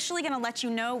 We are officially going to let you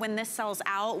know when this sells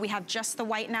out. We have just the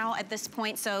white now at this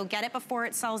point, so get it before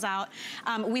it sells out.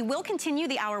 We will continue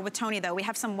the hour with Tony, though. We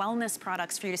have some wellness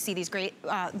products for you to see. These great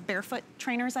barefoot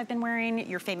trainers I've been wearing,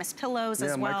 your famous pillows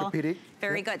as well. Micropedic.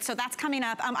 Very good. So that's coming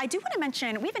up. I do want to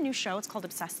mention, we have a new show. It's called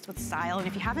Obsessed with Style. And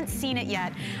if you haven't seen it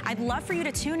yet, I'd love for you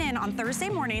to tune in on Thursday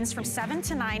mornings from 7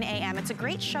 to 9 a.m. It's a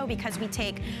great show because we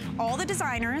take all the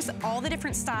designers, all the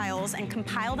different styles, and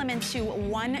compile them into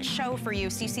one show for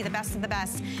you. So you see the best of the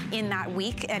best in that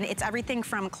week. And it's everything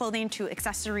from clothing to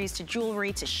accessories to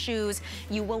jewelry to shoes.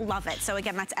 You will love it. So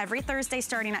again, that's every Thursday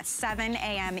starting at 7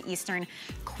 a.m. Eastern.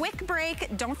 Quick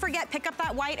break. Don't forget, pick up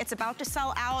that white. It's about to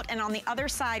sell out. And on the other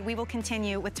side, we will continue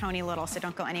with Tony Little. So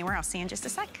don't go anywhere. I'll see you in just a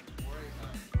sec.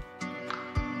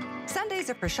 Sundays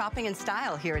are for shopping and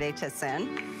style here at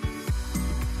HSN.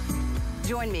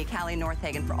 Join me, Callie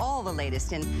Northagen, for all the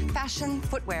latest in fashion,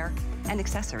 footwear, and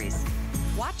accessories.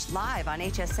 Watch live on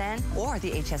HSN or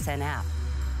the HSN app.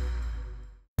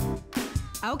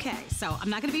 Okay, so I'm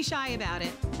not gonna be shy about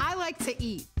it. I like to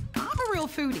eat. I'm a real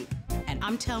foodie. And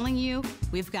I'm telling you,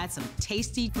 we've got some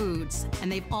tasty foods,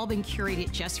 and they've all been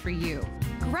curated just for you.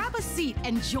 Grab a seat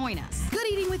and join us. Good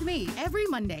Eating with Me, every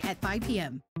Monday at 5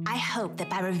 p.m. I hope that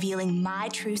by revealing my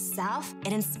true self,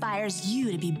 it inspires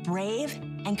you to be brave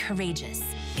and courageous.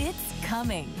 It's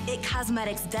coming. IT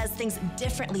Cosmetics does things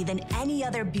differently than any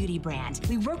other beauty brand.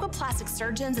 We work with plastic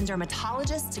surgeons and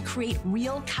dermatologists to create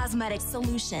real cosmetic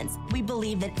solutions. We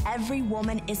believe that every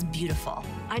woman is beautiful.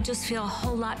 I just feel a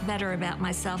whole lot better about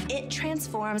myself. It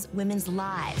transforms women's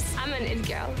lives. I'm an it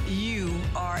girl. You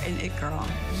are an it girl.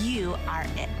 You are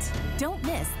it. Don't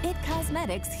miss IT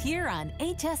Cosmetics here on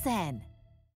HSN.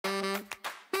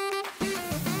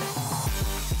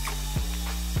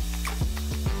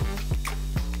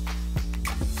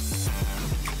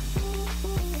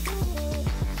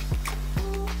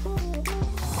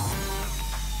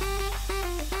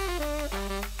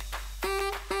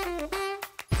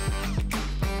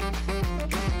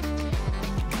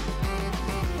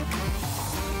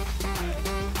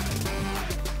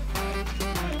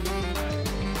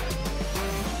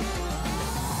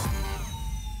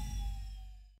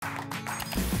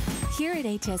 Here at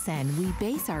HSN, we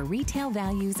base our retail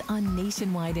values on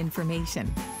nationwide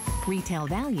information. Retail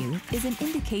value is an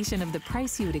indication of the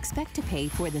price you would expect to pay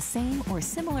for the same or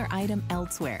similar item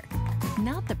elsewhere,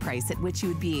 not the price at which you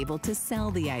would be able to sell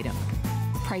the item.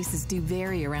 Prices do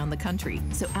vary around the country,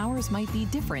 so ours might be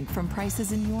different from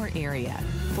prices in your area.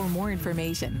 For more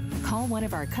information, call one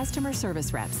of our customer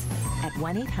service reps at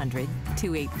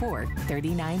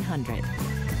 1-800-284-3900.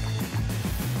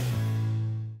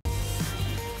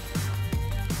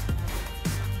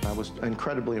 I was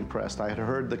incredibly impressed. I had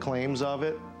heard the claims of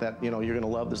it, that, you're going to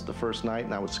love this the first night,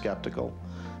 and I was skeptical,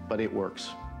 but it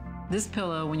works. This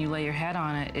pillow, when you lay your head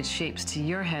on it, it shapes to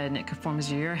your head and it conforms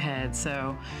to your head.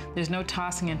 So there's no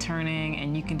tossing and turning,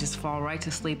 and you can just fall right to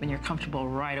sleep and you're comfortable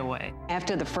right away.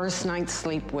 After the first night's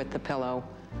sleep with the pillow,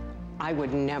 I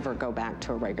would never go back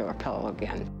to a regular pillow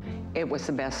again. It was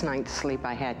the best night's sleep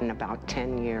I had in about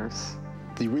 10 years.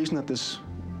 The reason that this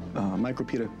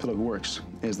micropedic pillow works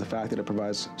is the fact that it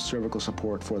provides cervical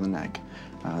support for the neck.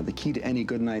 The key to any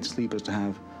good night's sleep is to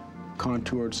have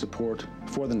contoured support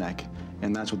for the neck,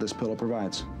 and that's what this pillow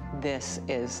provides. This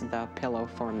is the pillow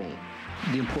for me.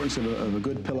 The importance of a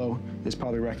good pillow is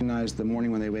probably recognized the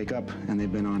morning when they wake up and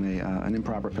they've been on an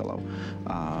improper pillow.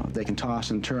 They can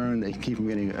toss and turn, they can keep from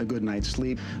getting a good night's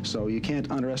sleep, so you can't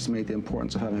underestimate the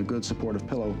importance of having a good supportive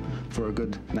pillow for a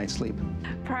good night's sleep.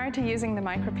 Prior to using the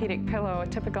micropedic pillow, a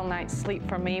typical night's sleep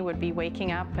for me would be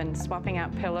waking up and swapping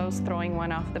out pillows, throwing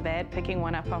one off the bed, picking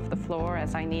one up off the floor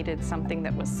as I needed something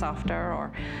that was softer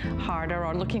or harder,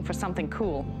 or looking for something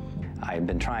cool. I'd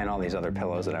been trying all these other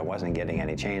pillows and I wasn't getting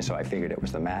any change, so I figured it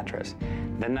was the mattress.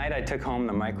 The night I took home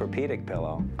the micropedic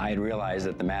pillow, I had realized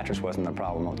that the mattress wasn't the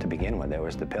problem to begin with. It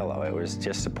was the pillow. It was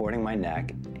just supporting my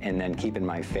neck and then keeping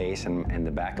my face and the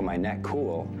back of my neck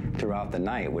cool throughout the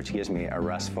night, which gives me a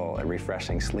restful and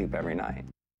refreshing sleep every night.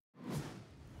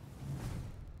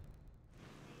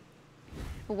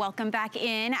 Welcome back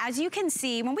in. As you can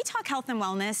see, when we talk health and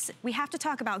wellness, we have to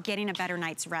talk about getting a better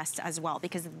night's rest as well,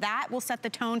 because that will set the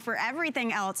tone for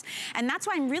everything else. And that's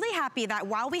why I'm really happy that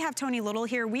while we have Tony Little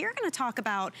here, we are going to talk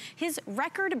about his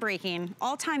record-breaking,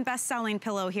 all-time best-selling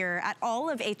pillow here at all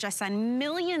of HSN.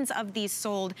 Millions of these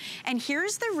sold. And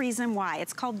here's the reason why.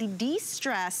 It's called the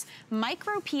De-Stress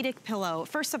Micropedic Pillow.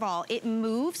 First of all, it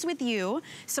moves with you,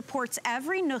 supports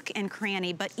every nook and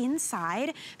cranny, but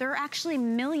inside, there are actually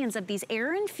millions of these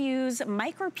air infused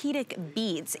micropedic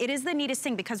beads. It is the neatest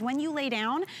thing because when you lay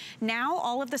down, now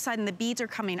all of a sudden the beads are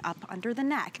coming up under the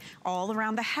neck, all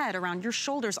around the head, around your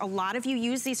shoulders. A lot of you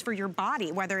use these for your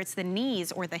body, whether it's the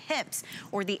knees or the hips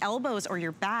or the elbows or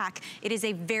your back. It is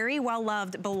a very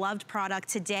well-loved, beloved product.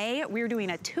 Today, we're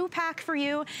doing a 2-pack for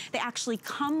you. They actually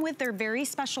come with their very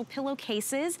special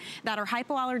pillowcases that are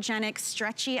hypoallergenic,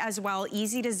 stretchy as well,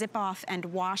 easy to zip off and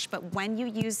wash. But when you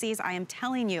use these, I am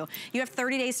telling you, you have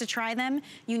 30 days to try them.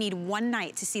 You need one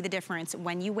night to see the difference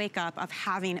when you wake up of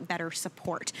having better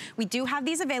support. We do have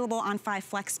these available on 5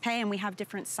 Flex Pay, and we have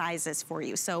different sizes for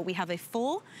you. So we have a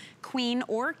full, queen,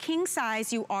 or king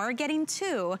size. You are getting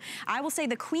 2. I will say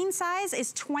the queen size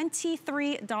is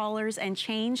 $23 and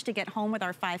change to get home with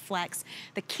our 5 Flex.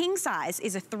 The king size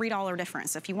is a $3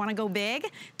 difference. If you want to go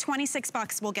big, 26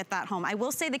 bucks will get that home. I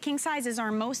will say the king size is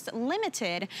our most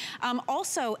limited.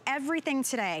 Also, everything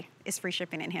today is free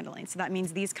shipping and handling. So that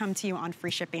means these come to you on free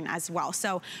shipping as well.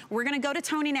 So we're gonna go to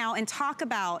Tony now and talk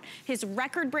about his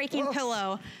record-breaking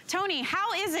pillow. Tony,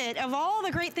 how is it, of all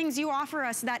the great things you offer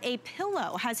us, that a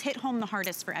pillow has hit home the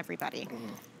hardest for everybody?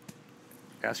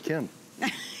 Ask him.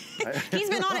 He's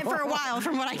been on it for a while,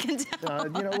 from what I can tell.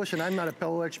 You know, listen, I'm not a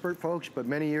pillow expert, folks, but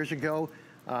many years ago,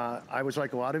 I was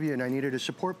like a lot of you, and I needed a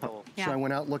support pillow. Yeah. So I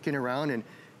went out looking around, and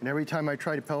every time I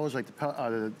tried pillows, like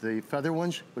the feather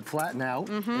ones would flatten out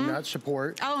and not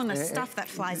support. Oh, and the stuff that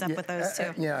flies up with those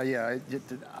too. Yeah,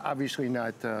 obviously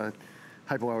not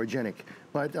hypoallergenic.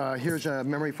 But here's a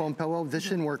memory foam pillow. This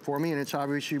didn't work for me, and it's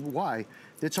obviously why.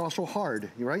 It's also hard,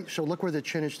 right? So look where the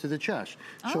chin is to the chest.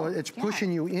 So it's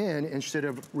pushing you in instead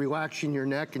of relaxing your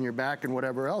neck and your back and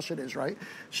whatever else it is, right?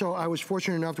 So I was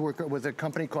fortunate enough to work with a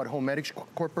company called Homedics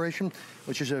Corporation,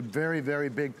 which is a very, very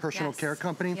big personal care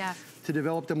company, to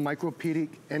develop the micropedic,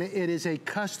 and it is a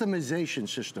customization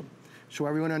system. So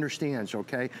everyone understands,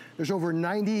 okay? There's over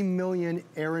 90 million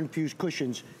air-infused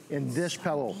cushions in this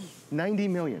pillow. 90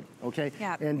 million, okay?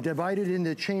 And divided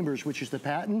into chambers, which is the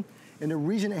patent. And the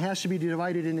reason it has to be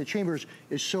divided into chambers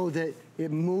is so that it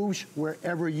moves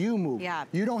wherever you move.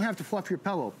 You don't have to fluff your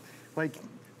pillow. Like,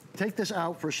 take this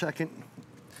out for a second,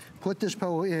 put this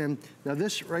pillow in. Now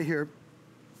this right here,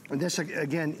 and this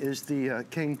again is the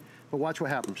king, but watch what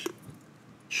happens.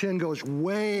 Chin goes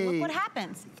way... Look what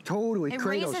happens. Totally, it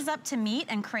raises up to meet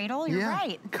and cradle, you're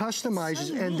right. Customizes,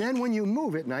 so and then when you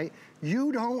move at night,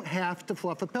 you don't have to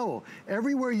fluff a pillow.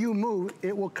 Everywhere you move,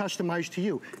 it will customize to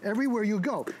you. Everywhere you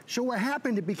go. So what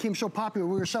happened, it became so popular,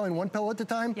 we were selling one pillow at the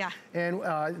time, and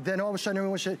then all of a sudden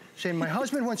everyone was saying, my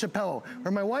husband wants a pillow,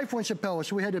 or my wife wants a pillow,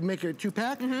 so we had to make a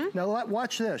 2-pack. Now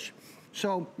watch this.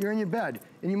 So you're in your bed,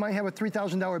 and you might have a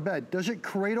 $3,000 bed. Does it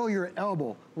cradle your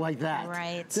elbow like that?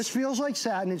 Right. This feels like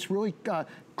satin. It's really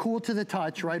cool to the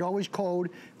touch, right? Always cold.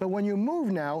 But when you move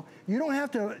now, you don't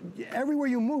have to, everywhere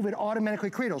you move, it automatically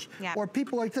cradles. Or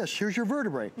people like this, here's your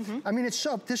vertebrae. I mean,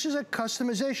 this is a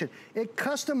customization. It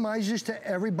customizes to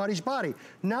everybody's body.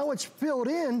 Now it's filled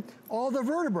in all the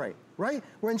vertebrae, right?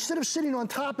 Where instead of sitting on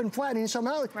top and flattening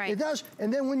something out, it does.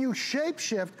 And then when you shape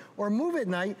shift or move at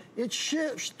night, it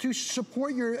shifts to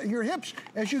support your hips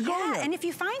as you go there. And if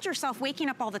you find yourself waking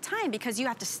up all the time because you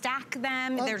have to stack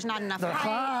them, there's not enough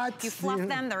height, you fluff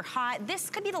them, they're hot, this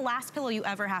could be the last pillow you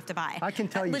ever have to buy. I can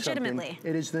tell you legitimately. Something.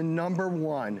 It is the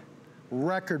 #1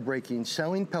 record-breaking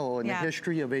selling pillow in the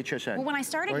history of HSN. Well, when I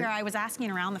started here, I was asking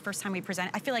around the first time we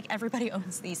presented. I feel like everybody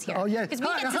owns these here. Oh, yeah. Because we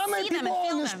get to how many see them people and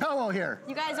feel own this them. pillow here?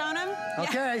 You guys own them?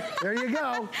 Okay, there you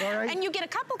go. All right. And you get a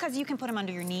couple because you can put them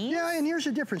under your knees. Yeah, and here's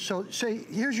the difference. So, say,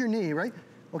 here's your knee, right?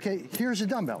 Okay, here's a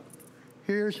dumbbell.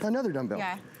 Here's another dumbbell.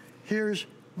 Here's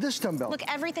this dumbbell. Look,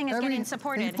 everything is getting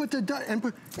supported. And you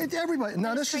put everybody.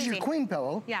 Now this is your queen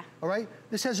pillow. All right.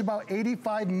 This has about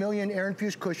 85 million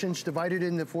air-infused cushions divided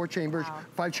into 4 chambers,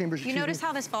 5 chambers. You notice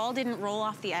how this ball didn't roll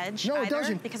off the edge? No, it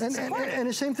doesn't. Because it's supported. And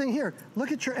the same thing here.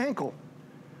 Look at your ankle.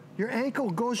 Your ankle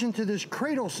goes into this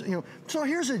cradle. You know. So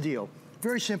here's the deal.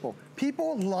 Very simple.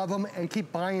 People love them and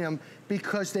keep buying them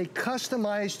because they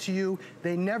customize to you.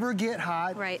 They never get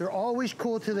hot. They're always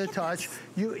cool to the touch.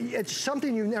 It's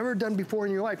something you've never done before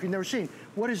in your life. You've never seen.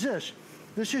 What is this?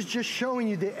 This is just showing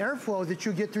you the airflow that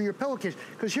you get through your pillowcase.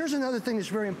 Because here's another thing that's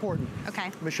very important.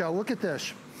 Okay. Michelle, look at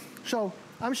this. So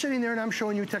I'm sitting there and I'm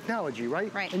showing you technology,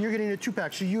 right? And you're getting a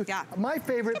 2-pack. So my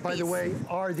favorite, by the way,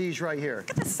 are these right here.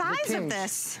 Look at the size of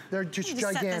this. They're just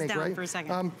gigantic, set this down right? For a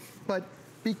second. But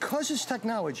because it's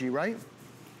technology, right?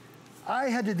 I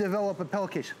had to develop a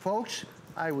pillowcase. Folks,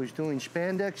 I was doing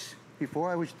spandex before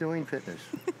I was doing fitness.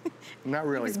 Not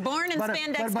really. He was born in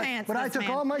spandex pants. But I took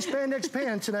all my spandex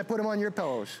pants and I put them on your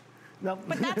pillows. No.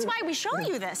 But that's why we show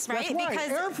you this, right? That's why. Because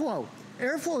airflow.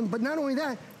 airflow, but not only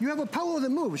that, you have a pillow that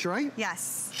moves, right?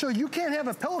 Yes. So you can't have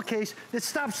a pillowcase that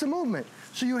stops the movement.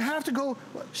 So you have to go,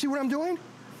 see what I'm doing?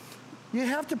 You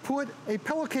have to put a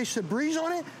pillowcase that breathes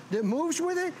on it, that moves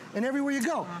with it, and everywhere you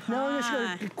go. Now I'm just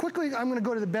gonna, quickly, I'm gonna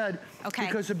go to the bed,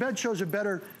 because the bed shows it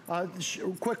better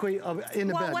quickly in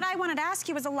the bed. Well, what I wanted to ask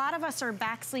you was, a lot of us are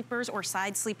back sleepers or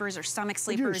side sleepers or stomach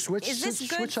sleepers. Is this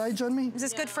good? Switch sides on me? Is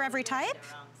this good for every type?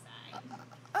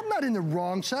 I'm not in the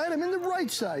wrong side, I'm in the right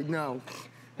side now.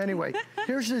 Anyway,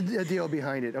 here's the deal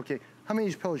behind it. Okay, how many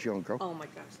of these pillows you own, girl? Oh my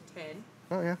gosh, 10.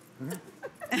 Oh yeah?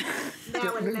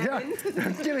 Now 11.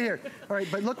 Give it here. All right,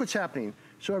 but look what's happening,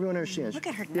 so everyone understands. Look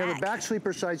at her neck. You have a back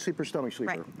sleeper, side sleeper, stomach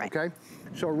sleeper, okay?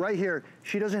 So right here,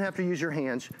 she doesn't have to use her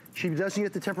hands. She doesn't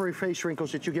get the temporary face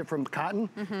wrinkles that you get from cotton,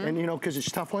 and you know, because it's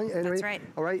tough one. That's right.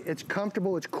 All right, it's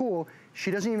comfortable, it's cool.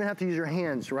 She doesn't even have to use her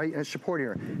hands, right? And it's supporting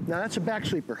her. Now that's a back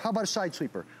sleeper. How about a side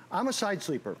sleeper? I'm a side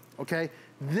sleeper, okay?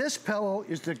 This pillow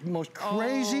is the most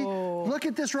crazy. Look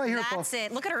at this right here, folks.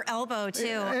 That's it. Look at her elbow too.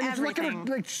 And it's look at her,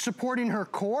 like, supporting her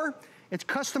core. It's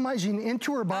customizing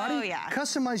into her body,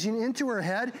 customizing into her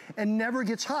head, and never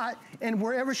gets hot. And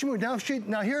wherever she moves,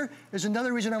 now here is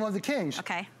another reason I love the Kings.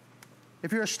 Okay.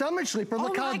 If you're a stomach sleeper,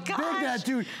 look how big that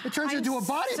dude, it turns into a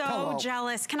body pillow. I'm so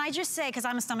jealous. Can I just say, because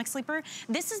I'm a stomach sleeper,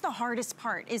 this is the hardest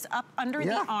part, is up under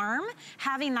the arm,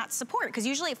 having that support, because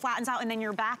usually it flattens out and then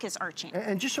your back is arching.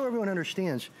 And just so everyone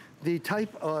understands, the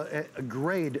type,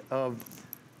 grade of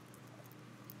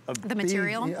the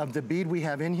material? Of the bead we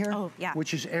have in here,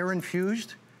 which is air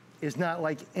infused, is not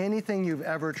like anything you've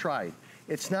ever tried.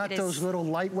 It's not those little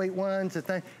lightweight ones.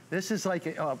 This is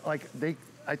like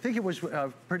I think it was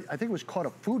called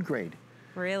a food grade.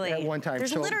 Really? At one time.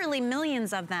 There's literally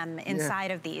millions of them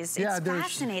inside of these. It's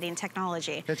fascinating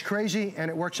technology. It's crazy, and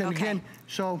it works. And again,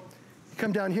 so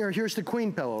come down here. Here's the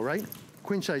queen pillow, right?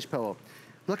 Queen size pillow.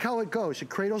 Look how it goes. It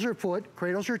cradles her foot,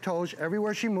 cradles her toes,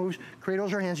 everywhere she moves,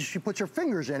 cradles her hands. If she puts her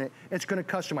fingers in it, it's gonna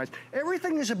customize.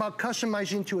 Everything is about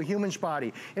customizing to a human's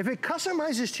body. If it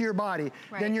customizes to your body,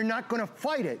 then you're not gonna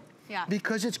fight it.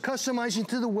 Because it's customizing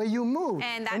to the way you move.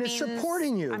 And that means it's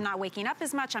supporting you. I'm not waking up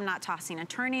as much, I'm not tossing and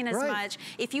turning as much.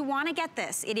 If you want to get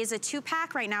this, it is a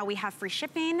 2-pack. Right now we have free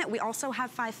shipping. We also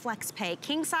have 5 flex pay.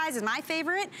 King size is my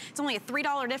favorite. It's only a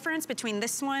 $3 difference between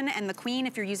this one and the queen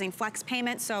if you're using flex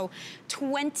payment. So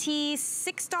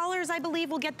 $26, I believe,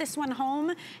 will get this one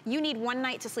home. You need 1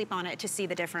 night to sleep on it to see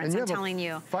the difference, I'm telling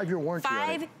you. 5-year warranty on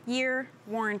it. 5-year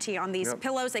warranty on these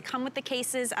pillows. They come with the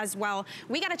cases as well.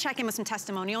 We got to check in with some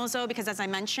testimonials though, because as I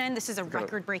mentioned, this is a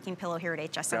record-breaking pillow here at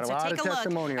HSN. So take a look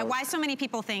at why so many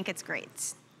people think it's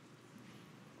great.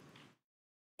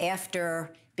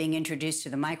 After being introduced to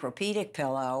the micropedic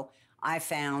pillow, I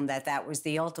found that that was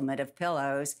the ultimate of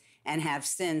pillows, and have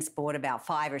since bought about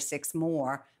 5 or 6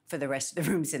 more for the rest of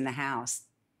the rooms in the house.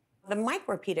 The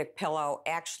micropedic pillow,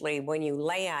 actually, when you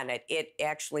lay on it, it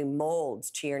actually molds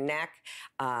to your neck,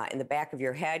 in the back of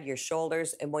your head, your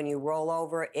shoulders, and when you roll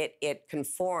over, it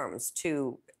conforms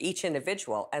to each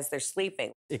individual as they're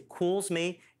sleeping. It cools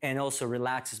me and also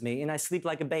relaxes me, and I sleep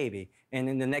like a baby. And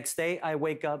then the next day, I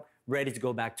wake up ready to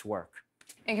go back to work.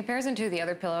 In comparison to the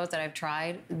other pillows that I've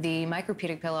tried, the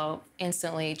micropedic pillow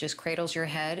instantly just cradles your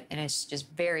head, and it's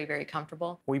just very, very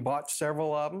comfortable. We bought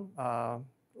several of them,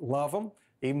 love them.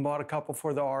 Even bought a couple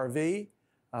for the RV.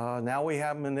 Now we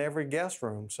have them in every guest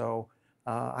room. So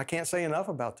I can't say enough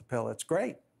about the pillow. It's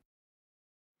great.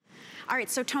 All right,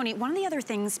 so Tony, one of the other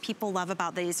things people love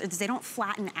about these is they don't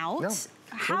flatten out. No.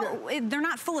 They're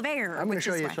not full of air. I'm going to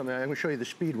show you something. I'm going to show you the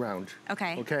speed round.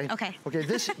 Okay. Okay. Okay. Okay.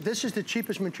 This is the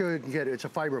cheapest material you can get. It's a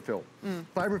fiberfill.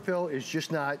 Fiberfill is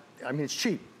just not. I mean, it's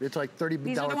cheap. It's like $30.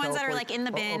 These are the ones that are like in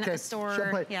the bin at the store.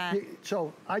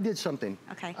 So I did something.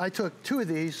 Okay. I took 2 of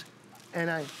these, and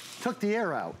I took the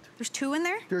air out. There's 2 in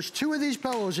there? There's 2 of these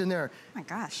pillows in there. Oh my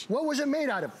gosh. What was it made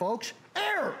out of, folks?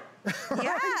 Air! Right?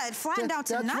 Yeah, it flattened out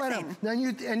to nothing.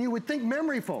 And you would think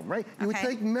memory foam, right? You would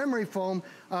think memory foam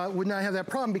would not have that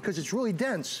problem because it's really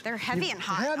dense. They're heavy and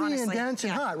hot, Heavy honestly. and dense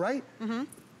and hot, right?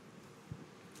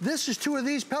 This is 2 of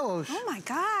these pillows. Oh my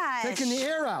gosh. Taking the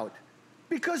air out.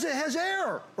 Because it has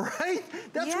air, right?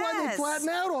 That's why they flatten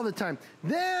out all the time.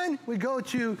 Then we go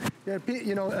to,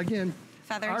 you know, again,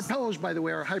 feathers. Our pillows, by the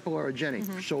way, are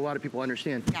hypoallergenic, so a lot of people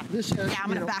understand. This has,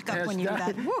 I'm gonna back up when you do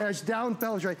that. Has down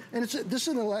pillows, right? And this is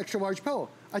an extra large pillow.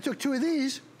 I took 2 of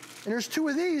these, and there's 2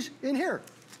 of these in here,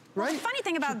 right? Well, the funny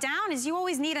thing about down is you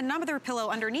always need another pillow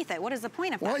underneath it. What is the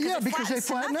point of that? Well, yeah, because they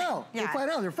flatten out. They flatten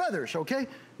out. They're feathers, okay?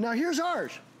 Now here's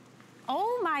ours.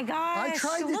 Oh my gosh! I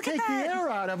tried to take the air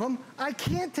out of them. I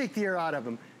can't take the air out of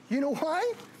them. You know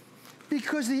why?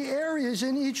 Because the air is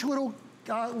in each little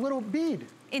bead.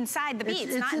 inside the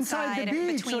beads, it's not inside the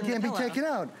beads, so it can't be pillow. taken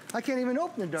out. I can't even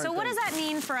open the darn So what thing. does that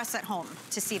mean for us at home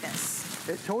to see this?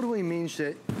 It totally means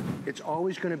that it's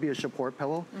always going to be a support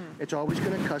pillow. It's always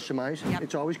going to customize.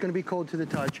 It's always going to be cold to the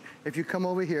touch. If you come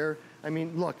over here, I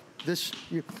mean, look, this,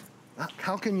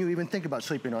 how can you even think about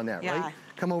sleeping on that, right?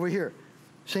 Come over here.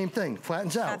 Same thing,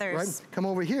 flattens out, right? Come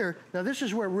over here. Now this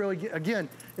is where really, again,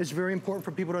 it's very important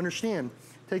for people to understand.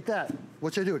 Take that.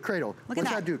 What's that do? A cradle. Look at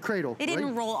What's that. Do? Cradle. It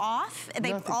didn't roll off.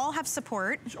 They all have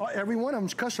support. Every one of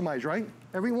them's customized, right?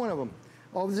 Every one of them.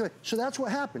 So that's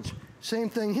what happens. Same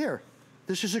thing here.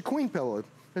 This is a queen pillow.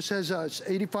 This has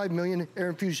 85 million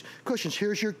air-infused cushions.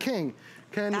 Here's your king.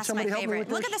 Can That's somebody my help me favorite. with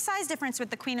this? Look at the size difference with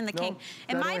the queen and the king.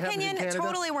 In that my only happens in opinion, Canada.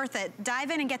 totally worth it. Dive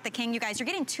in and get the king, you guys. You're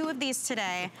getting 2 of these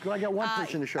today. I got one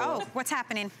person to show Oh, up. what's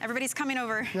happening? Everybody's coming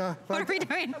over. Yeah, what are we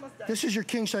doing? This is your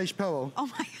king-size pillow. Oh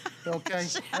my God. Okay.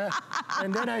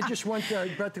 And then I just want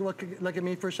Brett to look at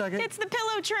me for a second. It's the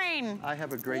pillow train. I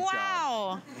have a great job.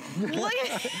 Wow. Look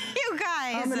at you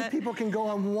guys. How many people can go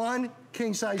on one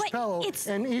king-size pillow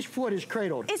and each foot is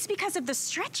cradled? It's because of the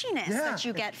stretchiness that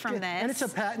you get from this. And it's a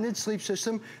patented sleep system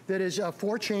that is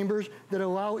 4 chambers that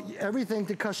allow everything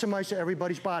to customize to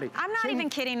everybody's body. I'm not even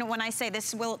kidding when I say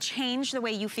this will change the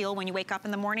way you feel when you wake up in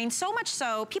the morning. So much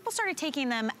so, people started taking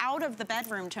them out of the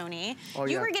bedroom, Tony.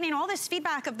 You were getting all this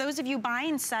feedback of those of you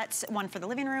buying sets, one for the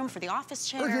living room, for the office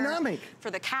chair. Ergonomic.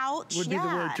 For the couch. Would be the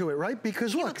word to it, right?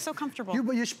 Because you look, look so comfortable.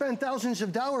 You spend thousands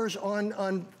of dollars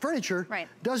on furniture. Right.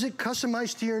 Does it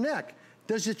customize to your neck?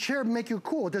 Does the chair make you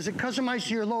cool? Does it customize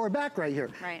to your lower back right here?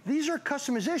 Right. These are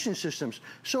customization systems.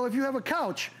 So if you have a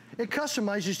couch, it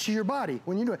customizes to your body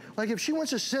when you do it. Like if she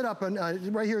wants to sit up and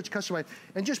right here, it's customized,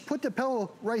 and just put the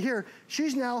pillow right here,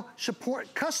 she's now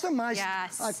customized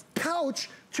a couch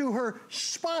to her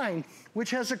spine, which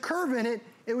has a curve in it,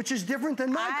 which is different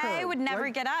than my curve. I would never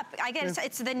get up. I get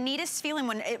it's the neatest feeling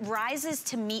when it rises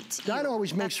to meet you. That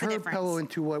always makes That's her pillow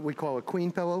into what we call a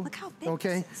queen pillow. Look how big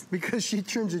this is. Because she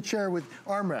turns a chair with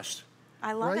armrest.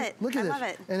 I love it. Look at this. I love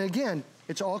it. And again,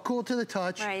 it's all cool to the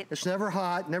touch. Right. It's never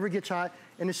hot, never gets hot.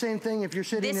 And the same thing if you're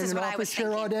sitting in an office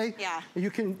chair all day, you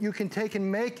can take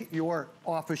and make your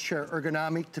office chair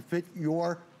ergonomic to fit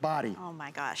your body. Oh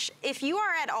my gosh. If you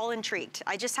are at all intrigued,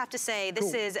 I just have to say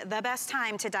this is the best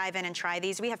time to dive in and try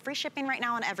these. We have free shipping right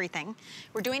now on everything.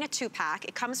 We're doing a 2-pack.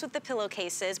 It comes with the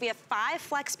pillowcases. We have 5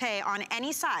 flex pay on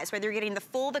any size, whether you're getting the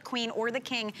full, the queen, or the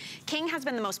king. King has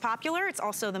been the most popular. It's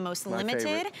also the most limited.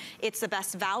 Favorite. It's the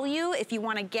best value. If you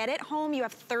want to get it home, you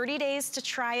have 30 days to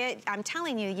try it. I'm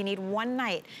telling you, you need 1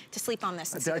 night to sleep on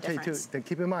this and see the difference. Then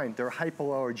keep in mind, they're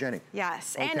hypoallergenic.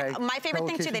 Yes, and my favorite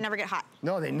thing too, they never get hot.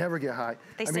 No, they never get hot.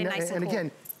 They stay nice and cool. And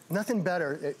again, nothing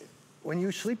better. When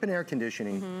you sleep in air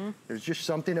conditioning, there's just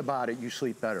something about it, you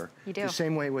sleep better. You do. The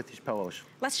same way with these pillows.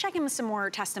 Let's check in with some more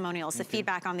testimonials. The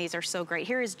feedback on these are so great.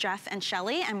 Here is Jeff and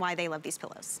Shelly and why they love these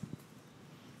pillows.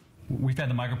 We've had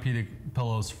the micropedic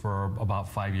pillows for about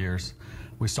 5 years.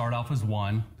 We started off as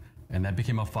one, and that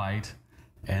became a fight,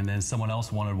 and then someone else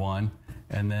wanted one,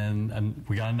 and then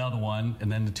we got another one,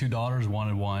 and then the 2 daughters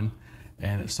wanted one,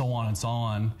 and so on and so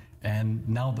on. And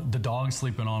now the dog's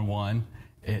sleeping on one.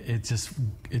 It just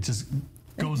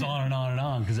goes on and on and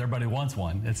on because everybody wants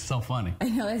one. It's so funny. I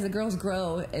know as the girls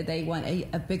grow, they want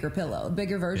a bigger pillow, a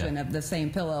bigger version of the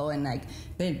same pillow. And like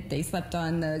they slept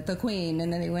on the queen,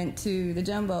 and then they went to the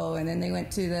jumbo, and then they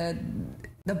went to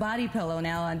the body pillow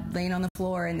now laying on the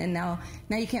floor, and then now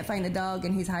you can't find the dog,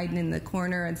 and he's hiding in the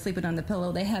corner and sleeping on the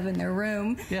pillow they have in their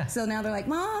room. Yeah. So now they're like,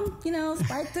 Mom,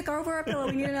 Spike took over our pillow.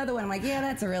 We need another one. I'm like, yeah,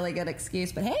 that's a really good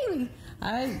excuse, but hey,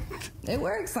 it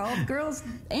works. All the girls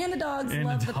and the dogs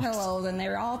love the pillows, and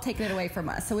they're all taking it away from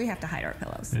us, so we have to hide our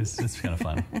pillows. It's kind of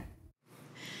fun.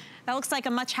 That looks like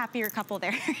a much happier couple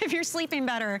there. If you're sleeping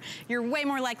better, you're way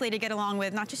more likely to get along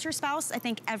with not just your spouse, I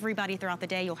think everybody throughout the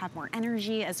day. You'll have more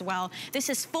energy as well. This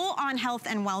is full on health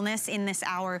and wellness in this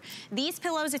hour. These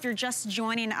pillows, if you're just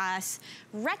joining us,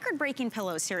 record-breaking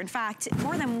pillows here. In fact,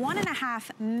 more than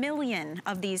 1.5 million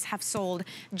of these have sold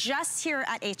just here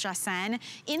at HSN.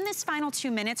 In this final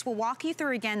 2 minutes, we'll walk you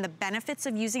through again the benefits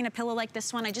of using a pillow like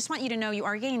this one. I just want you to know you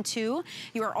are getting 2.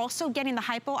 You are also getting the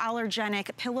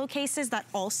hypoallergenic pillowcases that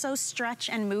also stretch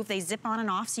and move. They zip on and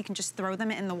off, so you can just throw them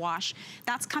in the wash.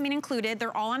 That's coming included.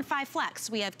 They're all on 5 flex.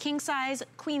 We have king size,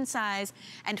 queen size,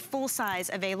 and full size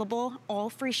available. All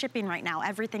free shipping right now.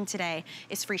 Everything today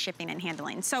is free shipping and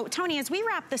handling. So Tony, as we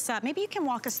wrap this up, maybe you can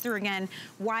walk us through again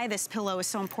why this pillow is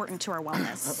so important to our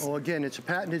wellness. Well, again, it's a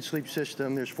patented sleep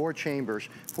system. There's 4 chambers.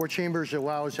 4 chambers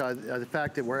allows the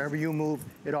fact that wherever you move,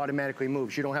 it automatically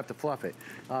moves. You don't have to fluff it.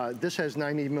 This has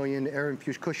 90 million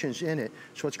air-infused cushions in it,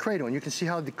 so it's cradle. And you can see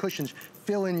how the cushions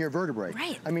fill in your vertebrae.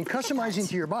 Right. I mean, customizing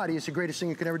to your body is the greatest thing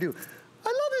you can ever do. I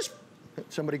love this.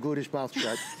 Somebody glued his mouth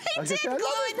shut. I love this pillow.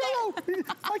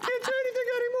 I can't say anything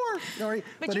anymore. All right,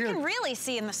 but you can really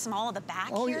see in the small of the back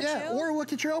here, too. Or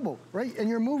look at your elbow, right? And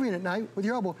you're moving at night with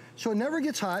your elbow. So it never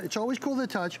gets hot. It's always cool to the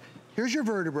touch. Here's your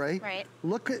vertebrae. Right.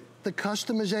 Look at the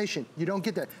customization. You don't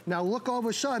get that. Now look, all of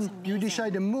a sudden, you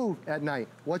decide to move at night.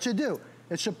 What's it do?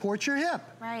 It supports your hip,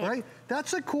 right?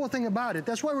 That's the cool thing about it.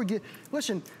 That's why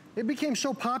listen, it became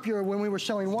so popular when we were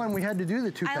selling one, we had to do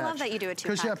the 2-packs. I love that you do a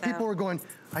 2-pack, because people were going,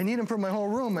 I need them for my whole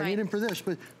room, I need them for this.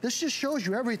 But this just shows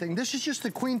you everything. This is just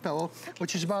the queen pillow,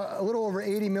 which is about a little over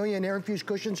 80 million air-infused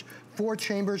cushions, 4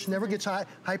 chambers, never gets hot,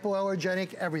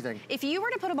 hypoallergenic, everything. If you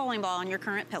were to put a bowling ball on your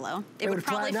current pillow, it would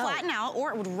probably flatten out,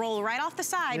 or it would roll right off the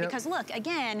side because look,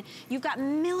 again, you've got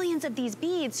millions of these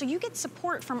beads, so you get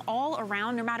support from all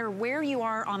around, no matter where you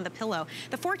are on the pillow.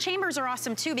 The 4 chambers are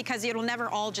awesome too because it'll never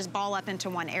all just ball up into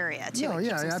one area too. No,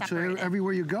 yeah, absolutely.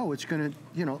 Everywhere you go, it's gonna,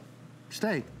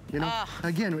 stay.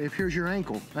 Again, if here's your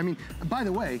ankle. I mean, by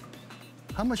the way,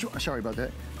 sorry about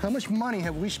that. How much money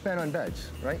have we spent on beds,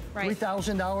 right?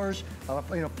 $3,000,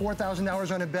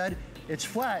 $4,000 on a bed. It's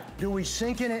flat. Do we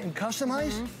sink in it and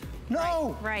customize?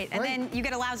 No. Right. And then you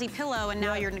get a lousy pillow and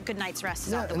now your good night's rest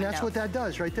is out the window. And that's what that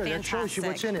does right there. Fantastic. That shows you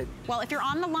what's in it. Well, if you're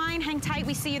on the line, hang tight.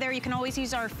 We see you there. You can always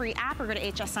use our free app or go to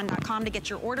hsn.com to get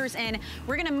your orders in.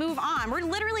 We're going to move on. We're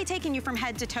literally taking you from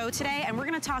head to toe today, and we're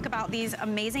going to talk about these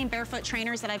amazing barefoot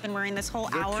trainers that I've been wearing this whole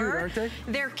hour. They're cute, aren't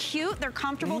they? They're cute, they're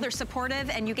comfortable, they're supportive,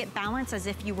 and you get balance as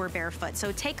if you were barefoot.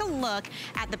 So take a look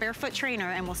at the barefoot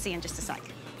trainer, and we'll see you in just a sec.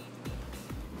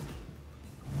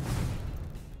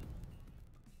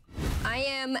 I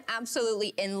am absolutely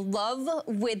in love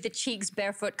with the Cheeks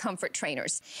Barefoot Comfort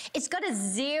Trainers. It's got a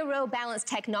zero balance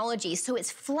technology, so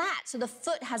it's flat, so the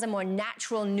foot has a more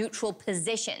natural, neutral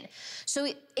position. So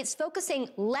it's focusing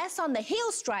less on the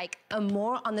heel strike and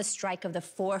more on the strike of the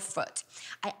forefoot.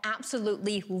 I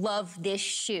absolutely love this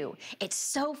shoe. It's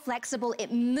so flexible,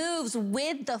 it moves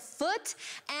with the foot,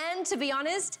 and to be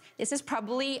honest, this is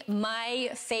probably my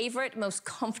favorite, most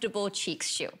comfortable Cheeks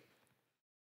shoe.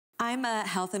 I'm a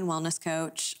health and wellness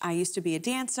coach. I used to be a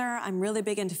dancer. I'm really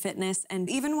big into fitness. And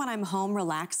even when I'm home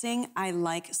relaxing, I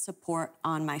like support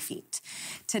on my feet.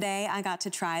 Today, I got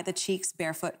to try the Cheeks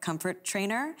Barefoot Comfort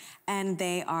Trainer, and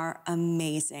they are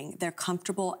amazing. They're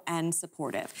comfortable and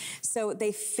supportive. So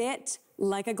they fit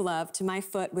like a glove to my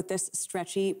foot with this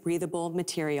stretchy, breathable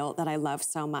material that I love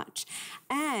so much.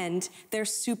 And they're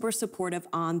super supportive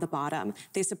on the bottom.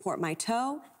 They support my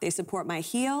toe, they support my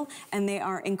heel, and they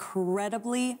are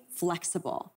incredibly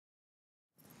flexible.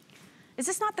 Is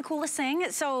this not the coolest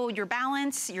thing? So your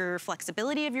balance, your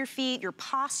flexibility of your feet, your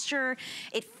posture,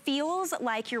 it feels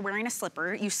like you're wearing a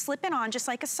slipper. You slip it on just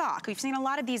like a sock. We've seen a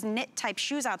lot of these knit type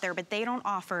shoes out there, but they don't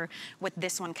offer what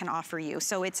this one can offer you.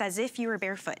 So it's as if you were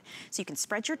barefoot. So you can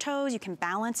spread your toes, you can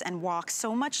balance and walk.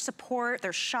 So much support,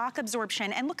 there's shock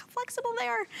absorption, and look how flexible they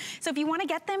are. So if you wanna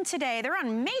get them today, they're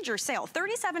on major sale,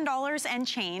 $37 and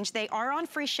change. They are on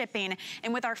free shipping,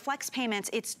 and with our flex payments,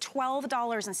 it's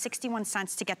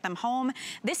 $12.61 to get them home.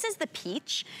 This is the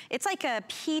peach. It's like a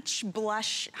peach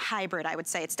blush hybrid, I would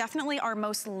say. It's definitely our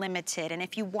most limited. And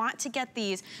if you want to get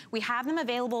these, we have them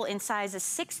available in sizes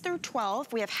 6 through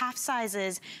 12. We have half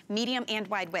sizes, medium and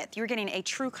wide width. You're getting a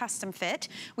true custom fit.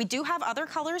 We do have other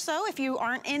colors though. If you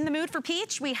aren't in the mood for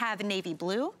peach, we have navy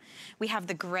blue. We have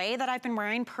the gray that I've been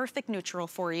wearing, perfect neutral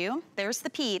for you. There's the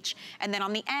peach. And then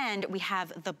on the end, we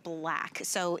have the black.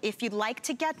 So if you'd like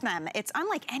to get them, it's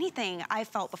unlike anything I've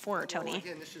felt before, Tony. Well,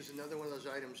 again, this is another one of those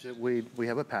items that we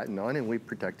have a patent on, and we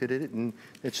protected it, and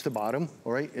it's the bottom,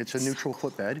 all right? It's a neutral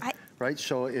footbed, right?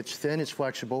 So it's thin, it's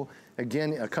flexible.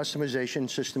 Again, a customization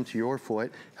system to your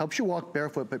foot. Helps you walk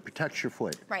barefoot, but protects your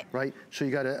foot, right? So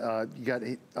you got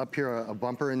up here a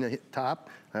bumper in the top,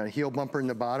 a heel bumper in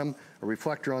the bottom, a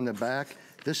reflector on the back.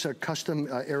 This is a custom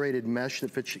aerated mesh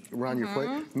that fits around your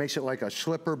foot. Makes it like a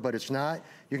slipper, but it's not.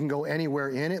 You can go anywhere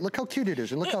in it. Look how cute it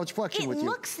is, and look how it's flexing with you. It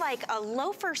looks like a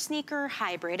loafer sneaker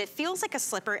hybrid. It feels like a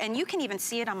slipper, and you can even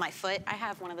see it on my foot. I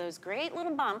have one of those great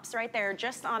little bumps right there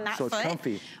just on that foot. So it's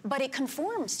comfy. But it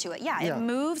conforms to it. Yeah, it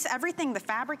moves everything. The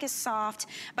fabric is soft.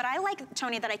 But I like,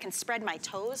 Tony, that I can spread my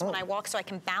toes when I walk so I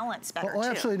can balance better, too.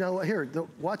 Absolutely. Now, here,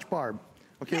 watch Barb.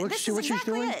 Okay, yeah, let's see what she's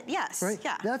doing. It. Yes, right?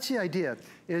 Yeah. That's the idea,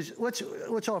 is let's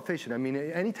all face it. I mean,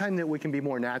 anytime that we can be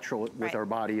more natural with our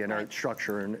body and our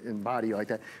structure and body like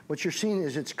that, what you're seeing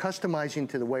is it's customizing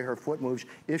to the way her foot moves.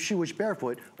 If she was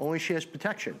barefoot, only she has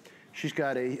protection. She's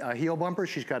got a heel bumper.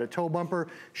 She's got a toe bumper.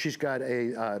 She's got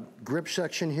a grip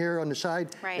section here on the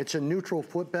side. Right. It's a neutral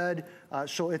footbed.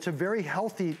 So it's a very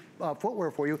healthy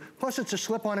footwear for you. Plus, it's a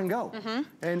slip on and go.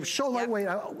 And so lightweight.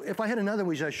 If I had another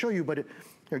one, I'd show you, but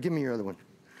here, give me your other one.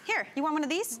 Here, you want one of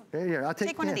these? Yeah, I'll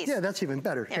take one of these. Yeah, that's even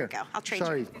better. There we go. I'll trade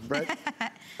Sorry, you. Brett.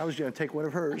 I was going to take one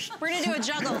of hers. We're going to do a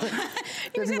juggle.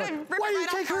 Why do you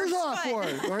take hers off for?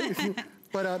 Right?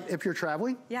 But if you're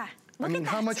traveling, yeah. I mean,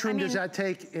 how much room does that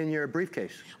take in your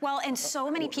briefcase? Well, and so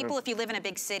many people, if you live in a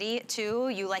big city too,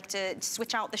 you like to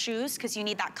switch out the shoes because you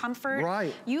need that comfort.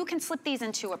 Right. You can slip these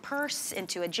into a purse,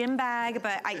 into a gym bag,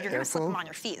 but you're going to slip them on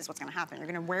your feet is what's going to happen. You're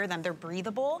going to wear them. They're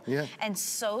breathable and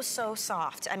so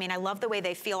soft. I mean, I love the way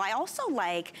they feel. I also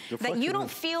like that you don't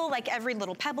feel like every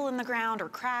little pebble in the ground or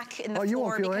crack in the floor you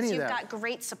won't feel because any you've of that. got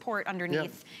great support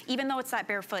underneath. Even though it's that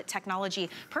barefoot technology,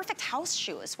 perfect house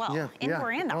shoe as well,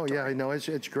 indoor and outdoor. Oh yeah, I know,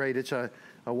 it's great. It's a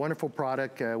wonderful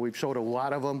product. We've sold a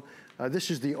lot of them.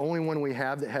 This is the only one we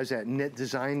have that has that knit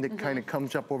design that kind of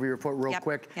comes up over your foot real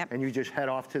quick, and you just head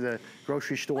off to the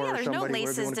grocery store or there's somebody.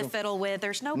 There's no laces to fiddle with.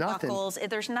 There's no buckles.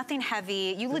 There's nothing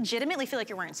heavy. You legitimately feel like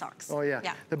you're wearing socks. Oh,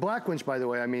 yeah. The black ones, by the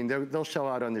way, I mean, they'll sell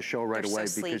out on the show right away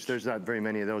because there's not very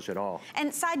many of those at all.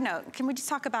 And side note, can we just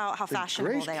talk about how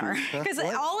fashionable they are? Because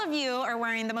all of you are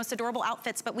wearing the most adorable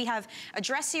outfits, but we have a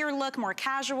dressier look, more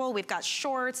casual. We've got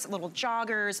shorts, little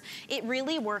joggers. It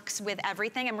really works with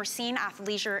everything, and we're seeing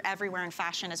athleisure everywhere in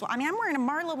fashion as well. I mean, I'm wearing a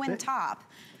Marla Wynn top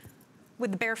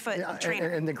with the barefoot trainer.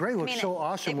 And the gray looks so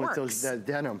awesome with that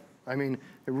denim. I mean,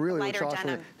 it really looks awesome.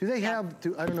 Denim. Do they have,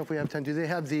 I don't know if we have time, do they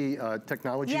have the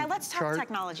technology chart? Yeah, let's talk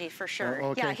technology for sure.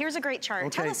 Okay. Yeah, here's a great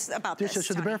chart. Tell us about this,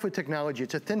 So the barefoot technology,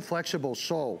 it's a thin, flexible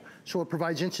sole. So it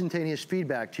provides instantaneous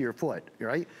feedback to your foot,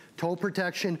 right? Toe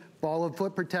protection, ball of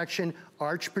foot protection,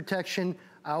 arch protection,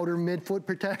 outer midfoot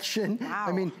protection. Wow.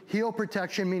 I mean, heel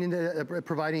protection, meaning that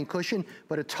providing cushion,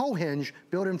 but a toe hinge,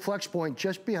 built-in flex point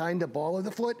just behind the ball of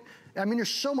the foot. I mean, there's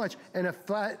so much, and a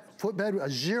flat footbed, a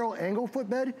zero angle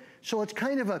footbed. So it's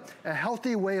kind of a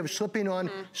healthy way of slipping on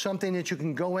something that you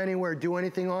can go anywhere, do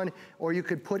anything on, or you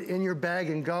could put in your bag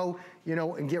and go, you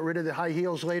know, and get rid of the high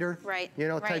heels later. You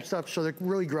know, type stuff. So they're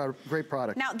really great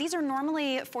product. Now, these are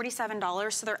normally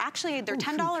 $47, so they're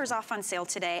 $10 off on sale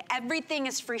today. Everything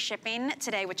is free shipping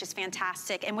today, which is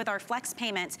fantastic. And with our flex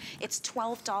payments, it's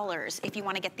 $12 if you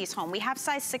want to get these home. We have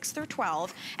size 6 through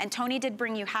 12, and Tony did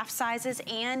bring you half sizes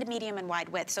and medium and wide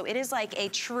width. So it is like a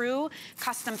true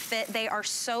custom fit. They are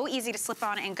so easy to slip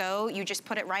on and go. You just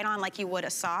put it right on like you would a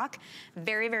sock.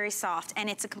 Very, very soft, and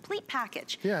it's a complete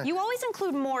package. You always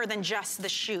include more than just the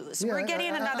shoes. We're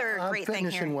getting another great thing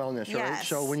here. Fitness and wellness, right?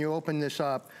 So when you open this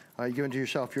up, you go into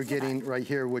yourself, you're getting right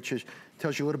here, which is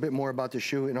tells you a little bit more about the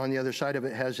shoe, and on the other side of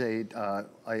it has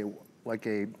like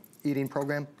a eating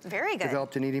program. Very good.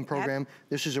 Developed an eating program.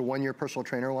 This is a one-year personal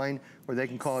trainer line where they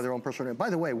can call their own personal trainer. By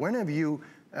the way, when have you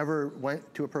ever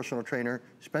went to a personal trainer,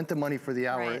 spent the money for the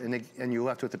hour, and you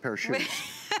left with a pair of shoes?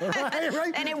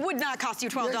 right? And it would not cost you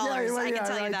 $12, I can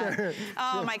tell you that. There.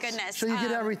 Oh my goodness. So you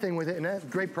get everything with it, and that's a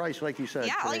great price, like you said.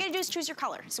 Yeah, all you gotta do is choose your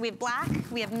color. So we have black,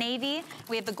 we have navy,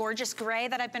 we have the gorgeous gray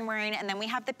that I've been wearing, and then we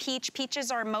have the peach. Peaches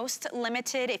are most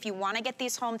limited. If you wanna get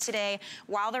these home today,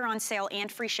 while they're on sale and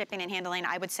free shipping and handling,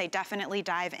 I would say definitely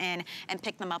dive in and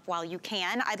pick them up while you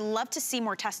can. I'd love to see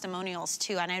more testimonials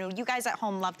too, and I know you guys at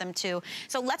home love them too.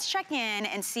 So let's check in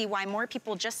and see why more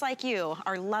people just like you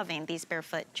are loving these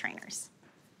barefoot trainers.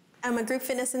 I'm a group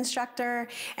fitness instructor,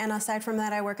 and aside from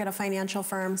that, I work at a financial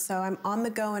firm, so I'm on the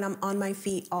go and I'm on my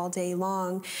feet all day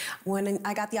long. When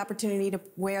I got the opportunity to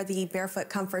wear the Barefoot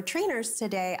Comfort trainers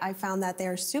today, I found that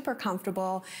they're super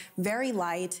comfortable, very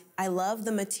light. I love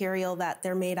the material that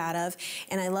they're made out of,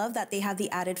 and I love that they have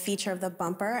the added feature of the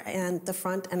bumper and the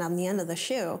front and on the end of the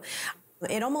shoe.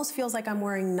 It almost feels like I'm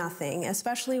wearing nothing,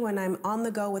 especially when I'm on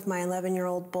the go with my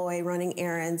 11-year-old boy running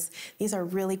errands. These are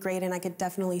really great, and I could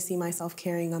definitely see myself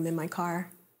carrying them in my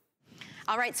car.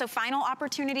 All right, so final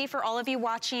opportunity for all of you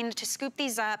watching to scoop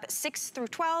these up, 6 through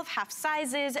 12, half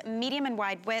sizes, medium and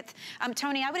wide width.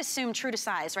 Tony, I would assume true to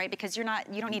size, right? Because you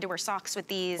don't need to wear socks with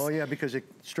these. Oh yeah, because they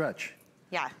stretch.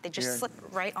 Yeah, they just slip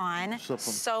right on.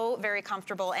 So very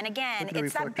comfortable. And again,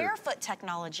 it's that barefoot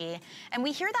technology. And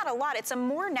we hear that a lot. It's a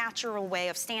more natural way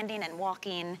of standing and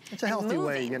walking. It's a healthy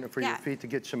way for your feet to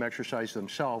get some exercise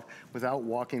themselves without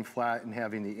walking flat and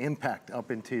having the impact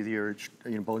up into your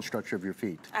bone structure of your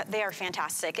feet. They are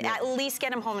fantastic. At least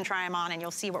get them home and try them on, and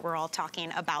you'll see what we're all talking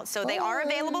about. So they are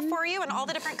available for you in all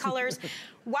the different colors.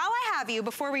 while I have you,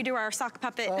 before we do our sock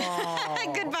puppet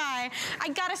goodbye, I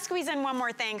gotta squeeze in one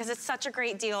more thing because it's such a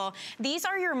great deal. These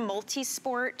are your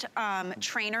multi-sport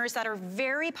trainers that are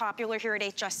very popular here at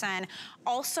HSN.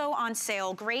 Also on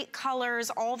sale, great colors,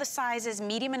 all the sizes,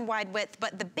 medium and wide width.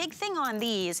 But the big thing on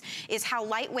these is how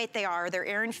lightweight they are. They're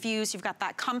air infused. You've got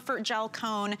that comfort gel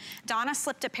cone. Donna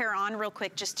slipped a pair on real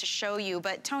quick just to show you.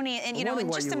 But Tony, and you know,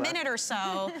 in just a minute or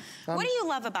so, what do you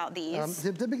love about these?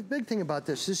 The big thing about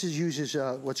this uses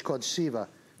what's called SIVA.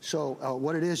 So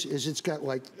what it is it's got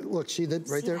like, look, see that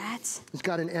right there? It's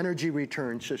got an energy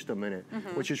return system in it,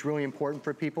 which is really important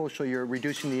for people. So you're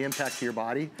reducing the impact to your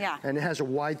body. Yeah. And it has a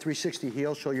wide 360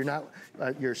 heel, so you're not,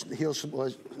 your heel's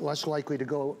less likely to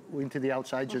go into the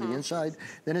outsides or the inside.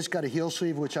 Then it's got a heel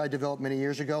sleeve, which I developed many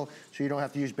years ago, so you don't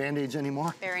have to use Band-Aids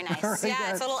anymore. Very nice. Right,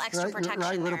 yeah, it's a little extra protection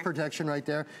Right, little protection right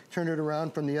there. Turn it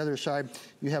around from the other side.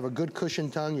 You have a good cushion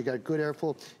tongue, you got good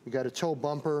airflow, you got a toe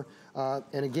bumper.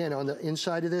 And again, on the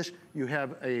inside of this, you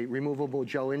have a removable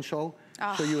gel insole.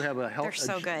 Oh, so you have a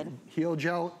heel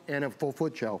gel and a full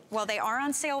foot gel. Well, they are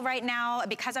on sale right now.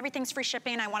 Because everything's free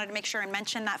shipping, I wanted to make sure and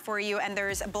mention that for you. And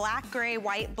there's black, gray,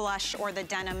 white blush, or the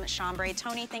denim chambray.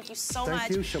 Tony, thank you so much.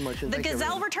 Thank you so much. The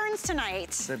Gazelle returns tonight.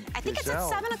 I think it's at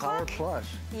 7 o'clock. Power Plus.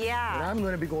 Yeah. And I'm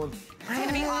going to be going. It's going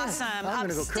to be awesome. I'm going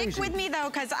to go crazy. Stick with me, though,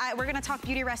 because we're going to talk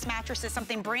Beauty Rest mattresses,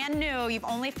 something brand new you've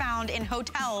only found in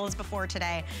hotels before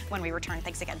today when we return.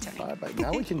 Thanks again, Tony. Bye-bye.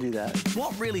 Now we can do that.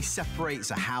 What really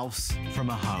separates a house from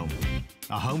a home?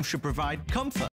 A home should provide comfort.